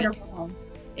no right or wrong.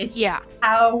 It's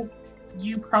how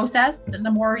you process. And the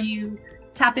more you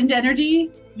tap into energy,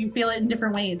 you feel it in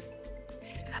different ways.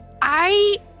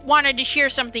 I wanted to share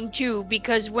something too,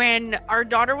 because when our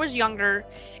daughter was younger,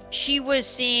 she was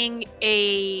seeing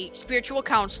a spiritual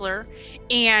counselor,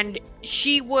 and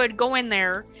she would go in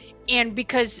there, and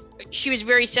because she was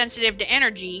very sensitive to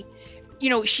energy, you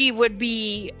know, she would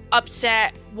be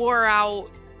upset, wore out,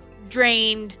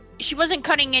 drained. She wasn't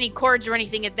cutting any cords or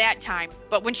anything at that time,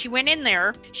 but when she went in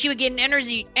there, she would get an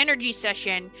energy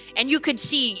session, and you could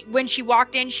see when she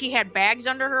walked in, she had bags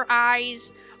under her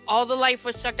eyes. All the life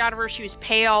was sucked out of her. She was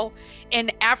pale.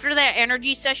 And after that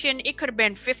energy session, it could have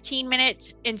been 15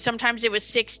 minutes and sometimes it was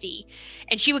 60.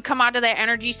 And she would come out of that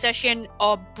energy session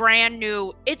all brand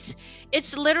new. It's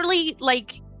literally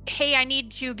like, hey, I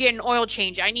need to get an oil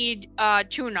change. I need a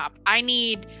tune-up. I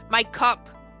need my cup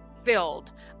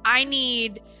filled. I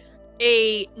need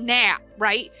a nap,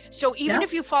 right? So even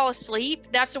if you fall asleep,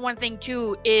 that's the one thing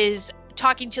too, is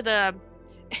talking to the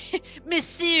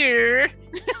monsieur.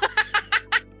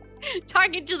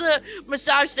 Talking to the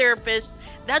massage therapist,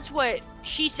 that's what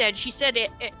she said. She said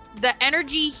the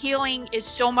energy healing is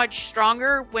so much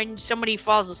stronger when somebody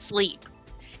falls asleep.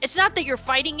 It's not that you're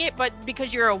fighting it, but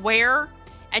because you're aware,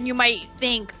 and you might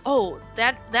think, oh,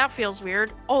 that feels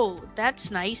weird. Oh,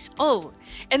 that's nice. Oh,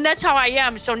 and that's how I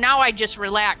am. So now I just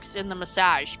relax in the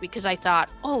massage because I thought,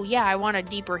 oh yeah, I want a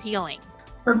deeper healing.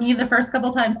 For me, the first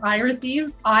couple times I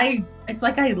received, it's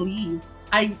like I leave.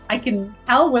 I can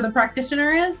tell where the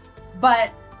practitioner is,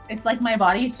 but it's like my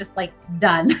body's just like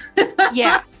done.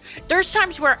 Yeah. There's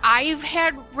times where I've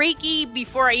had Reiki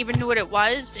before I even knew what it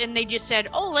was, and they just said,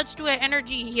 oh, let's do an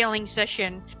energy healing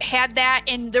session. Had that,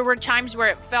 and there were times where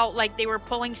it felt like they were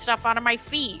pulling stuff out of my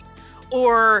feet,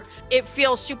 or it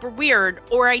feels super weird,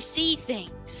 or I see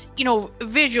things. feelings,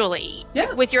 visually,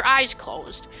 Yeah. with your eyes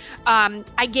closed.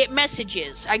 I get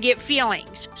messages, I get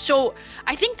feelings. So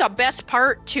I think the best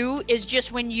part too is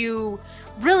just when you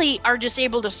really are just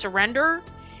able to surrender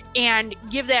and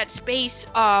give that space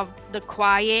of the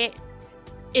quiet.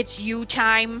 It's you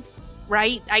time,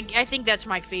 right? I think that's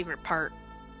my favorite part.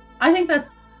 I think that's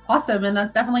awesome, and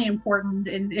that's definitely important.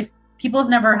 And if people have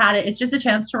never had it, it's just a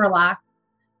chance to relax.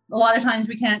 A lot of times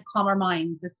we can't calm our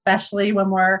minds, especially when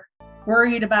we're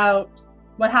worried about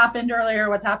what happened earlier,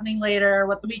 what's happening later,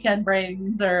 what the weekend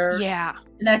brings, or Yeah.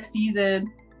 the next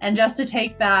season. And just to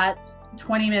take that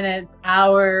 20 minutes,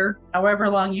 hour, however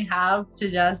long you have to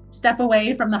just step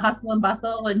away from the hustle and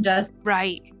bustle and just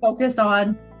Right. focus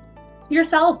on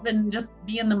yourself and just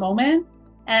be in the moment.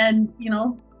 And,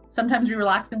 sometimes we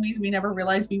relax in ways we never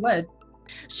realized we would.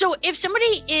 So if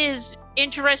somebody is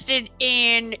interested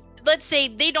in, let's say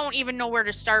they don't even know where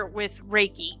to start with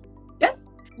Reiki. Yeah.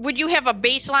 Would you have a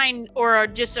baseline or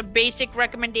just a basic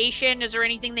recommendation? Is there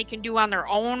anything they can do on their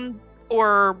own,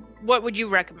 or what would you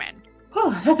recommend?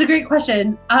 Oh, that's a great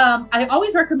question. I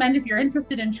always recommend, if you're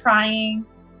interested in trying,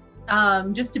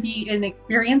 just to be in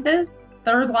experiences,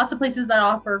 there's lots of places that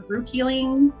offer group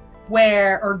healings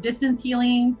or distance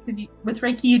healings, because with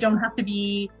Reiki, you don't have to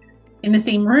be in the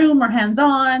same room or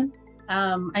hands-on.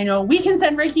 I know we can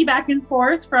send Reiki back and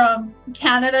forth from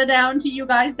Canada down to you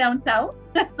guys down south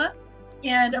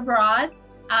and abroad.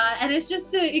 And it's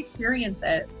just to experience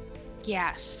it.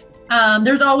 Yes.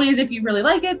 There's always, if you really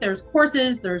like it, there's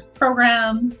courses, there's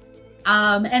programs,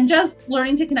 and just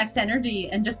learning to connect to energy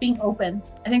and just being open.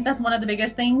 I think that's one of the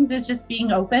biggest things, is just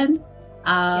being open.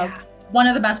 Yeah. One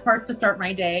of the best parts to start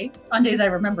my day, on days I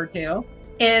remember to,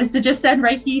 is to just send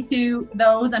Reiki to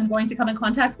those I'm going to come in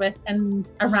contact with and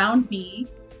around me.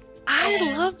 I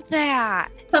love that.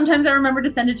 Sometimes I remember to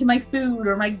send it to my food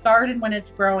or my garden when it's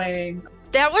growing.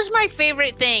 That was my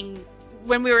favorite thing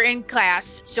when we were in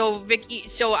class. So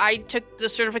I took the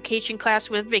certification class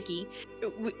with Vicky.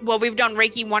 Well, we've done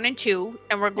Reiki 1 and 2,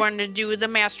 and we're going to do the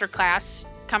master class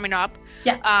coming up.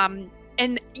 Yeah.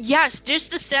 And yes,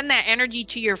 just to send that energy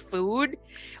to your food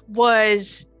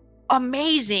was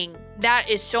amazing. That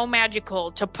is so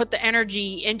magical, to put the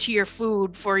energy into your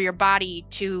food for your body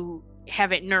to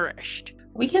have it nourished.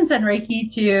 We can send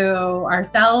Reiki to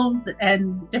ourselves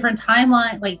and different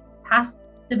timeline, like past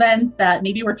events that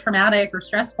maybe were traumatic or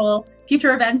stressful,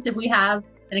 future events if we have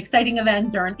an exciting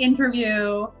event or an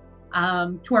interview,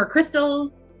 to our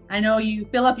crystals. I know you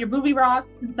fill up your booby rocks,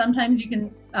 and sometimes you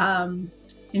can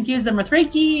infuse them with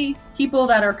Reiki. People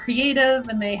that are creative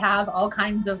and they have all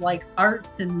kinds of like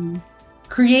arts and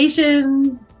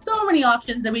creations, so many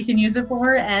options that we can use it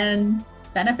for and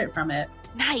benefit from it.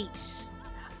 Nice.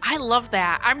 I love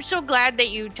that. I'm so glad that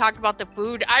you talked about the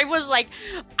food. I was like,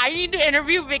 I need to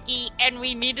interview Vicky and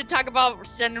we need to talk about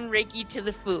sending Reiki to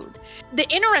the food. The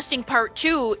interesting part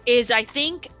too is I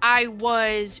think I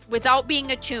was, without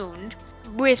being attuned,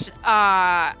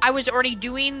 I was already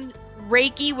doing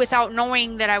Reiki without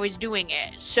knowing that I was doing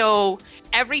it. So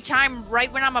every time, right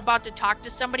when I'm about to talk to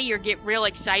somebody or get real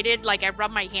excited, like I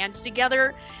rub my hands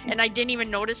together and I didn't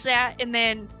even notice that. And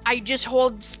then I just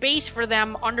hold space for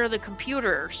them under the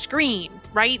computer screen,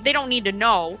 right? They don't need to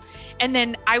know. And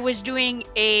then I was doing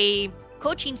a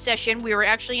coaching session. We were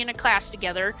actually in a class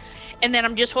together. And then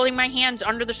I'm just holding my hands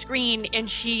under the screen and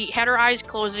she had her eyes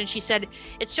closed and she said,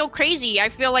 "It's so crazy. I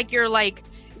feel like you're like,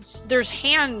 there's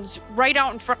hands right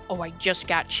out in front." Oh, I just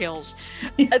got chills.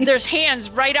 There's hands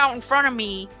right out in front of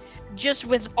me just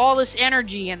with all this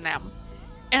energy in them.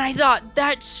 And I thought,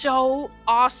 that's so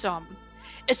awesome.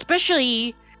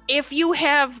 Especially if you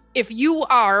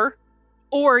are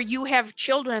or you have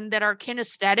children that are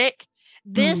kinesthetic,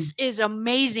 this is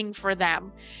amazing for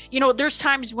them. There's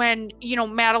times when,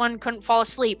 Madeline couldn't fall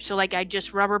asleep. So like I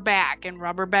just rub her back and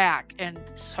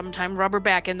sometimes rub her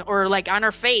back or like on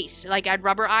her face, like I'd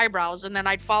rub her eyebrows and then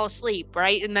I'd fall asleep.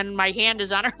 Right. And then my hand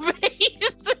is on her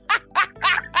face.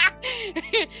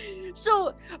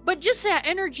 So, but just that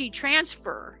energy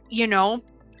transfer,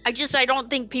 I don't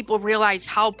think people realize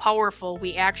how powerful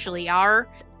we actually are.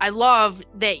 I love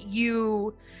that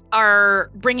you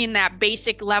are bringing that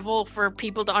basic level for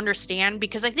people to understand,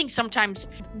 because I think sometimes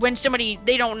when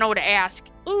they don't know to ask,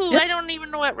 I don't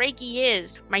even know what Reiki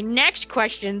is. My next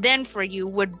question then for you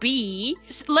would be,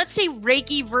 let's say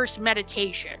Reiki versus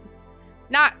meditation.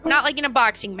 Not like in a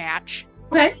boxing match.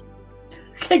 Okay,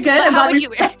 good. How would you,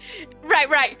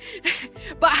 right.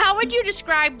 But how would you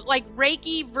describe like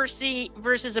Reiki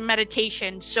versus a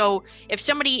meditation? So if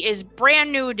somebody is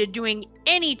brand new to doing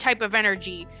any type of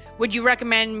energy, would you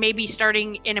recommend maybe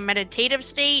starting in a meditative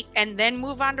state and then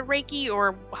move on to Reiki,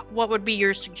 or what would be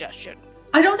your suggestion?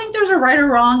 I don't think there's a right or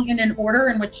wrong in an order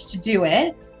in which to do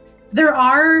it. There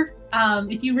are,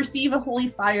 if you receive a holy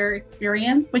fire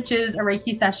experience, which is a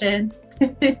Reiki session,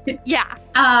 Yeah.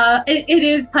 it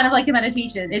is kind of like a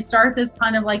meditation. It starts as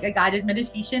kind of like a guided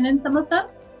meditation in some of them.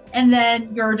 And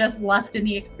then you're just left in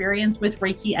the experience with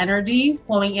Reiki energy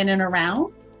flowing in and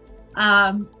around.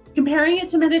 Comparing it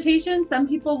to meditation, some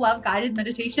people love guided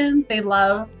meditation. They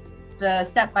love the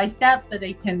step-by-step that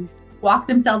they can walk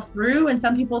themselves through. And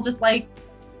some people just like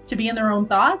to be in their own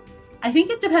thoughts. I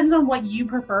think it depends on what you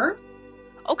prefer.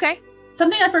 Okay.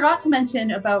 Something I forgot to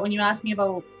mention about when you asked me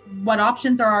about what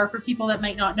options there are for people that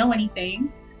might not know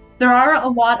anything. There are a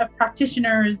lot of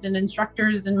practitioners and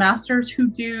instructors and masters who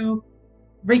do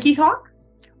Reiki talks.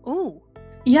 Ooh.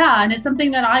 Yeah, and it's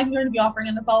something that I'm going to be offering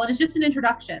in the fall, and it's just an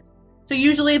introduction. So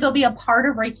usually there'll be a part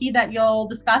of Reiki that you'll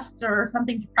discuss or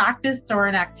something to practice or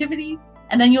an activity,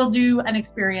 and then you'll do an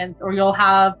experience or you'll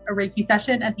have a Reiki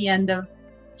session at the end of,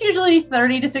 it's usually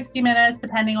 30 to 60 minutes,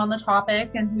 depending on the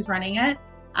topic and who's running it.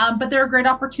 But they're a great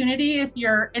opportunity if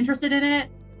you're interested in it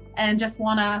and just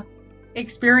want to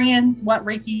experience what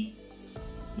Reiki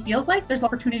feels like. There's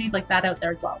opportunities like that out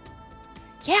there as well.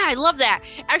 Yeah, I love that.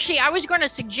 Actually, I was going to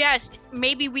suggest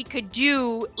maybe we could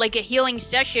do like a healing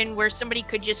session where somebody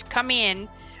could just come in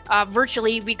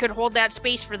virtually. We could hold that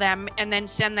space for them and then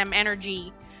send them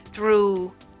energy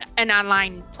through an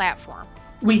online platform.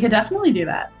 We could definitely do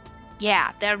that.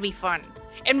 Yeah, that would be fun.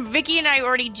 And Vicky and I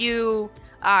already do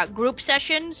group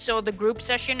sessions. So the group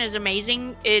session is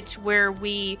amazing. It's where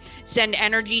we send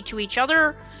energy to each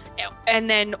other and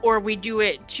then, or we do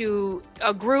it to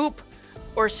a group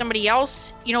or somebody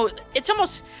else. You know, it's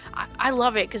almost, I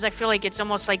love it because I feel like it's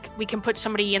almost like we can put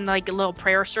somebody in like a little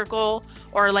prayer circle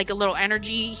or like a little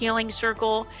energy healing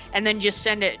circle and then just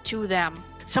send it to them.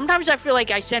 Sometimes I feel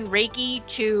like I send Reiki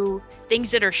to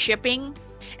things that are shipping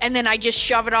and then I just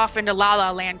shove it off into La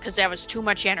La Land because that was too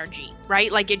much energy,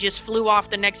 right? Like it just flew off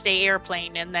the next day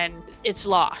airplane and then it's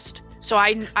lost. So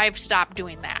I've stopped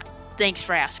doing that. Thanks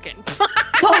for asking.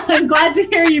 Well, I'm glad to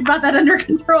hear you brought that under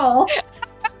control.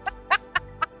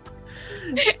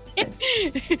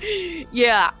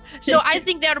 Yeah. So I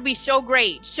think that'll be so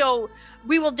great. So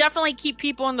we will definitely keep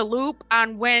people in the loop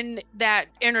on when that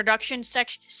introduction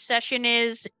session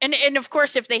is. And of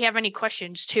course, if they have any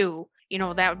questions too, you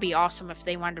know, that would be awesome if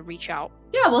they wanted to reach out.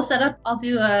 Yeah, we'll set up, I'll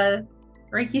do a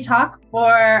Reiki talk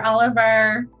for all of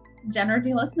our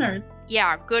Genergy listeners.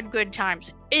 Yeah, good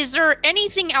times. Is there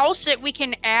anything else that we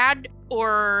can add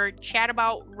or chat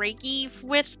about Reiki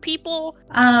with people?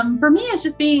 For me, it's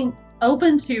just being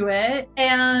open to it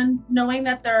and knowing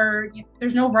that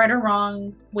there's no right or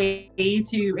wrong way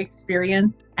to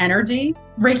experience energy.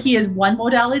 Reiki is one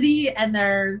modality and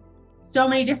there's so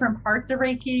many different parts of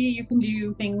Reiki. You can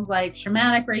do things like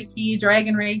shamanic Reiki,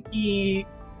 dragon Reiki,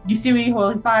 Usui,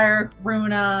 holy fire,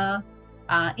 Karuna,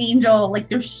 angel. Like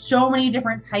there's so many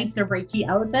different types of Reiki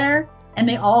out there and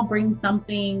they all bring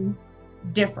something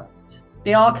different.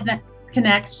 They all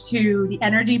connect to the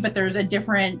energy, but there's a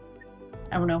different,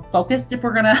 I don't know, focus if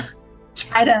we're gonna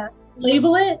try to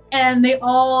label it. And they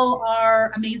all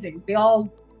are amazing. They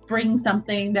all bring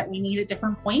something that we need at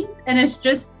different points. And it's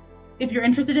just, if you're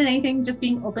interested in anything, just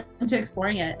being open to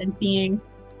exploring it and seeing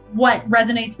what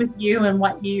resonates with you and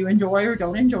what you enjoy or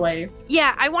don't enjoy.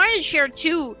 Yeah, I wanted to share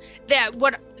too that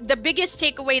what the biggest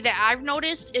takeaway that I've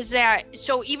noticed is that,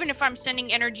 so even if I'm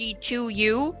sending energy to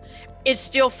you, it's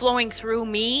still flowing through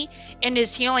me and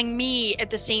is healing me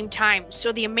at the same time.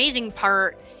 So the amazing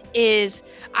part is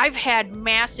I've had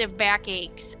massive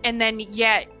backaches and then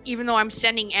yet, even though I'm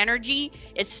sending energy,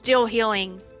 it's still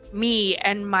healing me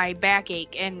and my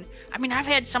backache. And I mean, I've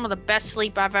had some of the best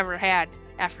sleep I've ever had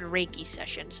after Reiki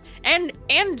sessions and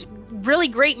really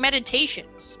great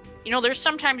meditations. You know, there's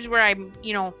sometimes where I'm,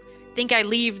 you know, think I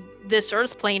leave this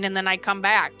earth plane and then I come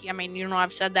back. I mean, you know,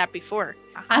 I've said that before.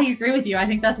 I agree with you. I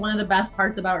think that's one of the best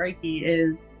parts about Reiki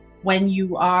is when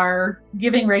you are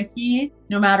giving Reiki,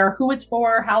 no matter who it's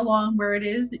for, how long, where it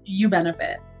is, you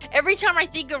benefit. Every time I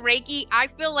think of Reiki, I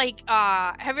feel like,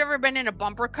 have you ever been in a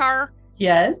bumper car?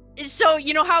 Yes. So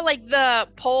you know how like the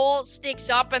pole sticks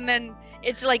up and then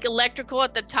it's like electrical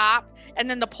at the top and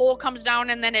then the pole comes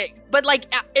down and then but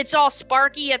like it's all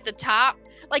sparky at the top.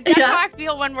 Like that's how I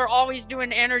feel when we're always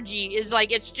doing energy is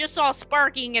like, it's just all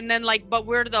sparking and then like, but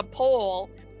we're the pole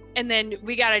and then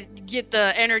we got to get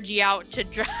the energy out to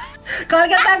drive. Gotta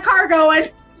get that car going.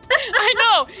 I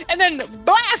know. And then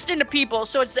blast into people.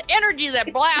 So it's the energy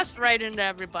that blasts right into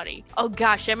everybody. Oh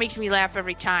gosh, that makes me laugh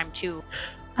every time too.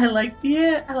 I like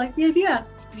the idea.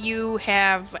 you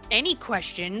have any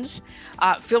questions,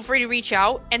 feel free to reach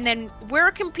out. And then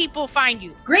where can people find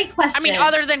you? Great question. I mean,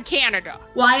 other than Canada.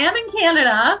 Well, I am in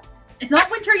Canada. It's not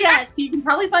winter yet, so you can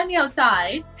probably find me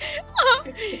outside.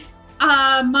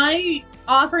 My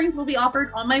offerings will be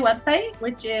offered on my website,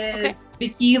 which is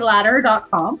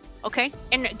VickyLadder.com. Okay.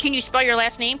 And can you spell your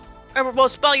last name? Or, well,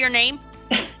 spell your name.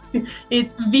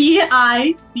 It's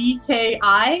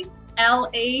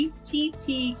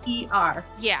VICKILATTER.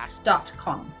 Yes.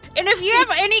 .com. And if you have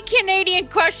any Canadian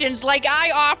questions, like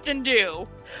I often do,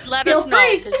 let Feel us know.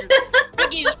 free. 'Cause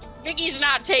Vicky's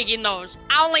not taking those.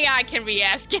 Only I can be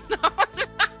asking those.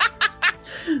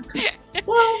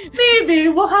 Well, maybe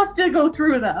we'll have to go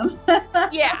through them.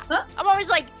 Yeah. I'm always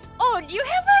like, oh, do you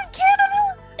have that in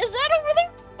Canada? Is that over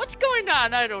there? What's going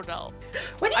on? I don't know.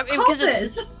 What do you I mean, call 'cause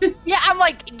this? Yeah, I'm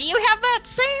like, do you have that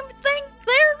same thing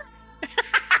there?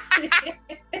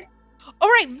 All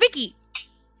right, Vicky.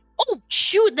 Oh,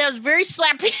 shoot, that was very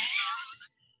slappy.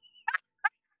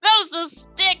 That was the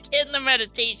stick hitting the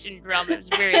meditation drum. I was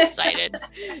very excited.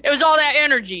 It was all that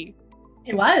energy.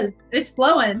 It was. It's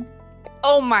flowing.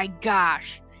 Oh my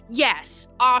gosh. Yes.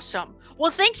 Awesome.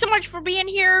 Well, thanks so much for being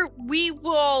here. We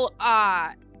will,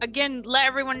 again, let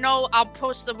everyone know. I'll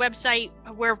post the website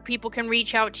where people can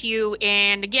reach out to you.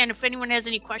 And again, if anyone has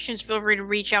any questions, feel free to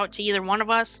reach out to either one of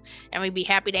us, and we'd be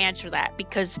happy to answer that.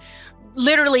 Because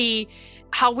literally,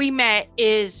 how we met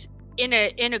is in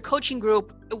a coaching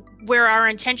group where our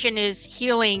intention is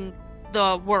healing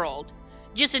the world,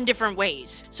 just in different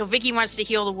ways. So Vicky wants to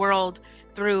heal the world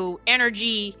through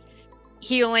energy,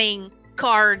 healing,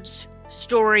 cards,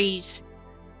 stories,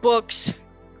 books,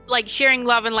 like sharing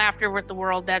love and laughter with the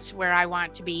world. That's where I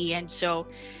want to be. And so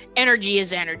energy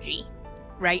is energy,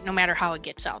 right? No matter how it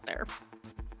gets out there.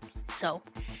 So,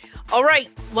 all right.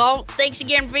 Well, thanks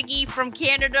again, Vicky from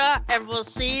Canada, and we'll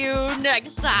see you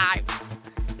next time.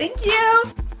 Thank you.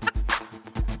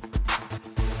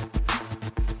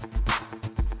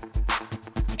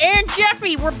 And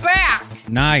Jeffy, we're back.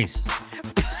 Nice.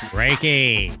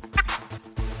 Reiki.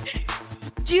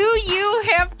 Do you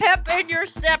have pep in your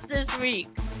step this week?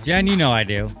 Jen, you know I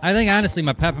do. I think, honestly,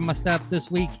 my pep in my step this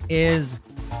week is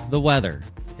the weather.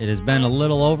 It has been a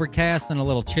little overcast and a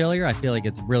little chillier. I feel like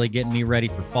it's really getting me ready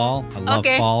for fall. I love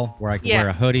fall, where I can wear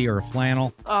a hoodie or a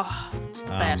flannel. Oh, it's the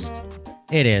best.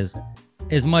 It is.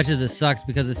 As much as it sucks,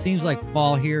 because it seems like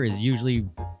fall here is usually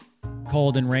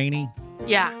cold and rainy.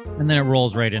 Yeah. And then it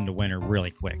rolls right into winter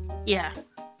really quick. Yeah.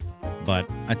 But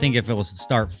I think if it was to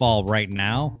start fall right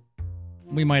now,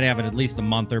 we might have it at least a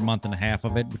month or month and a half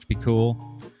of it, which would be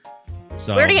cool.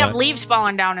 So, we already have leaves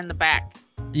falling down in the back.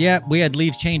 Yeah, we had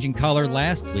leaves changing color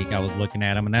last week. I was looking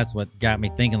at them, and that's what got me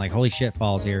thinking, like, holy shit,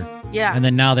 fall's here. Yeah. And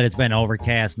then now that it's been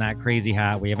overcast, not crazy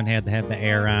hot, we haven't had to have the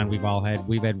air on.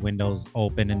 We've had windows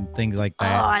open and things like Oh,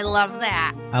 that. I love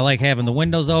that. I like having the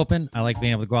windows open. I like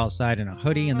being able to go outside in a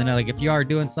hoodie. And then like if you are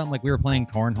doing something, like we were playing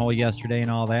cornhole yesterday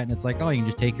and all that, and it's like, oh, you can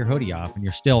just take your hoodie off and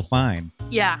you're still fine.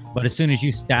 Yeah. But as soon as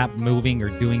you stop moving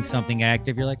or doing something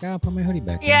active, you're like, oh, I'll put my hoodie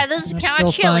back. Yeah, on. this is I'm kind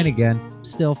of still chilly. fine again.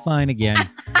 Still fine again.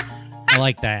 I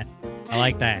like that. I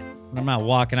like that. I'm not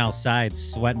walking outside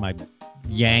sweating my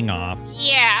yang off.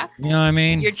 Yeah. You know what I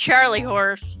mean? Your Charlie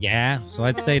horse. Yeah. So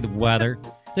I'd say the weather.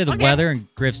 I'd say the Okay. weather and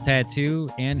Griff's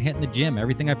tattoo and hitting the gym.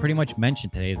 Everything I pretty much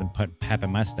mentioned today has been putting pep in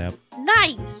my step.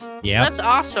 Nice. Yeah. That's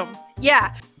awesome.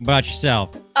 Yeah. What about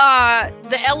yourself?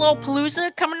 The LO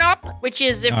Palooza coming up, which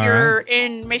is if All you're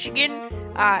in Michigan,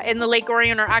 in the Lake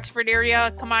Orion or Oxford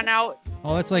area, come on out.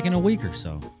 Oh, that's like in a week or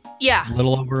so. Yeah. A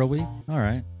little over a week. All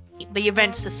right. The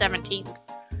event's the 17th.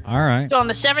 All right. So on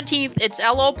the 17th, it's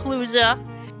LO Palooza.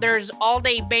 There's all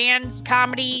day bands,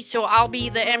 comedy. So I'll be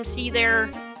the MC there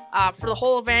for the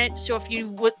whole event. So if you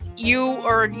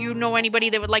know anybody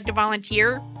that would like to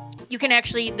volunteer, you can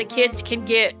actually, the kids can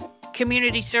get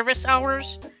community service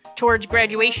hours towards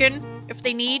graduation if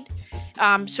they need.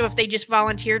 So if they just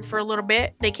volunteered for a little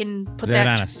bit, they can put Is that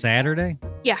on a Saturday?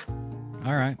 Yeah.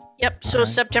 All right. Yep. So All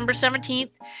right. September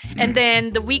 17th. And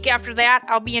then the week after that,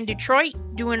 I'll be in Detroit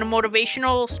doing a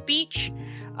motivational speech.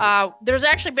 There's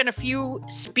actually been a few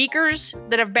speakers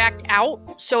that have backed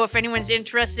out. So if anyone's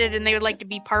interested and they would like to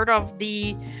be part of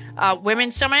the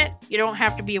Women's Summit, you don't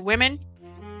have to be a woman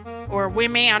or a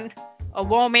woman, a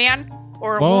woman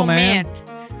or a woman.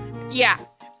 Yeah.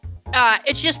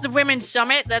 It's just the Women's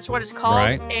Summit. That's what it's called.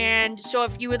 Right. And so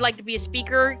if you would like to be a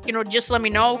speaker, just let me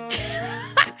know.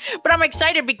 But I'm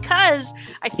excited because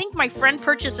I think my friend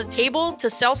purchased a table to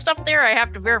sell stuff there. I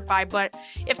have to verify. But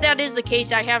if that is the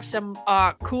case, I have some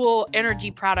cool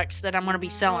energy products that I'm going to be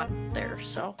selling there.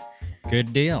 So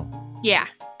Good deal. yeah.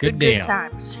 Good deal. Good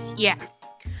times. Yeah.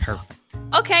 Perfect.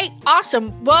 Okay.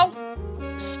 Awesome. Well,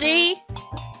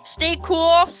 stay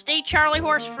cool, stay Charlie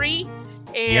horse free,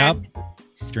 and Drink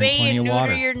spay plenty and of neuter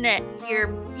water. your nets,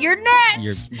 Your your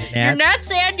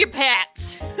nuts and your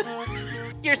pats,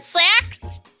 your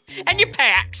sacks and your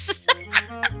packs.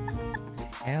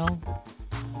 Hell.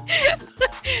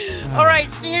 All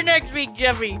right, see you next week,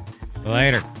 Jeffy.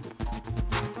 Later.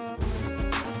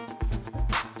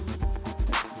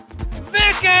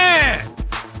 Vicky!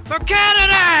 For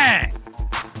Canada!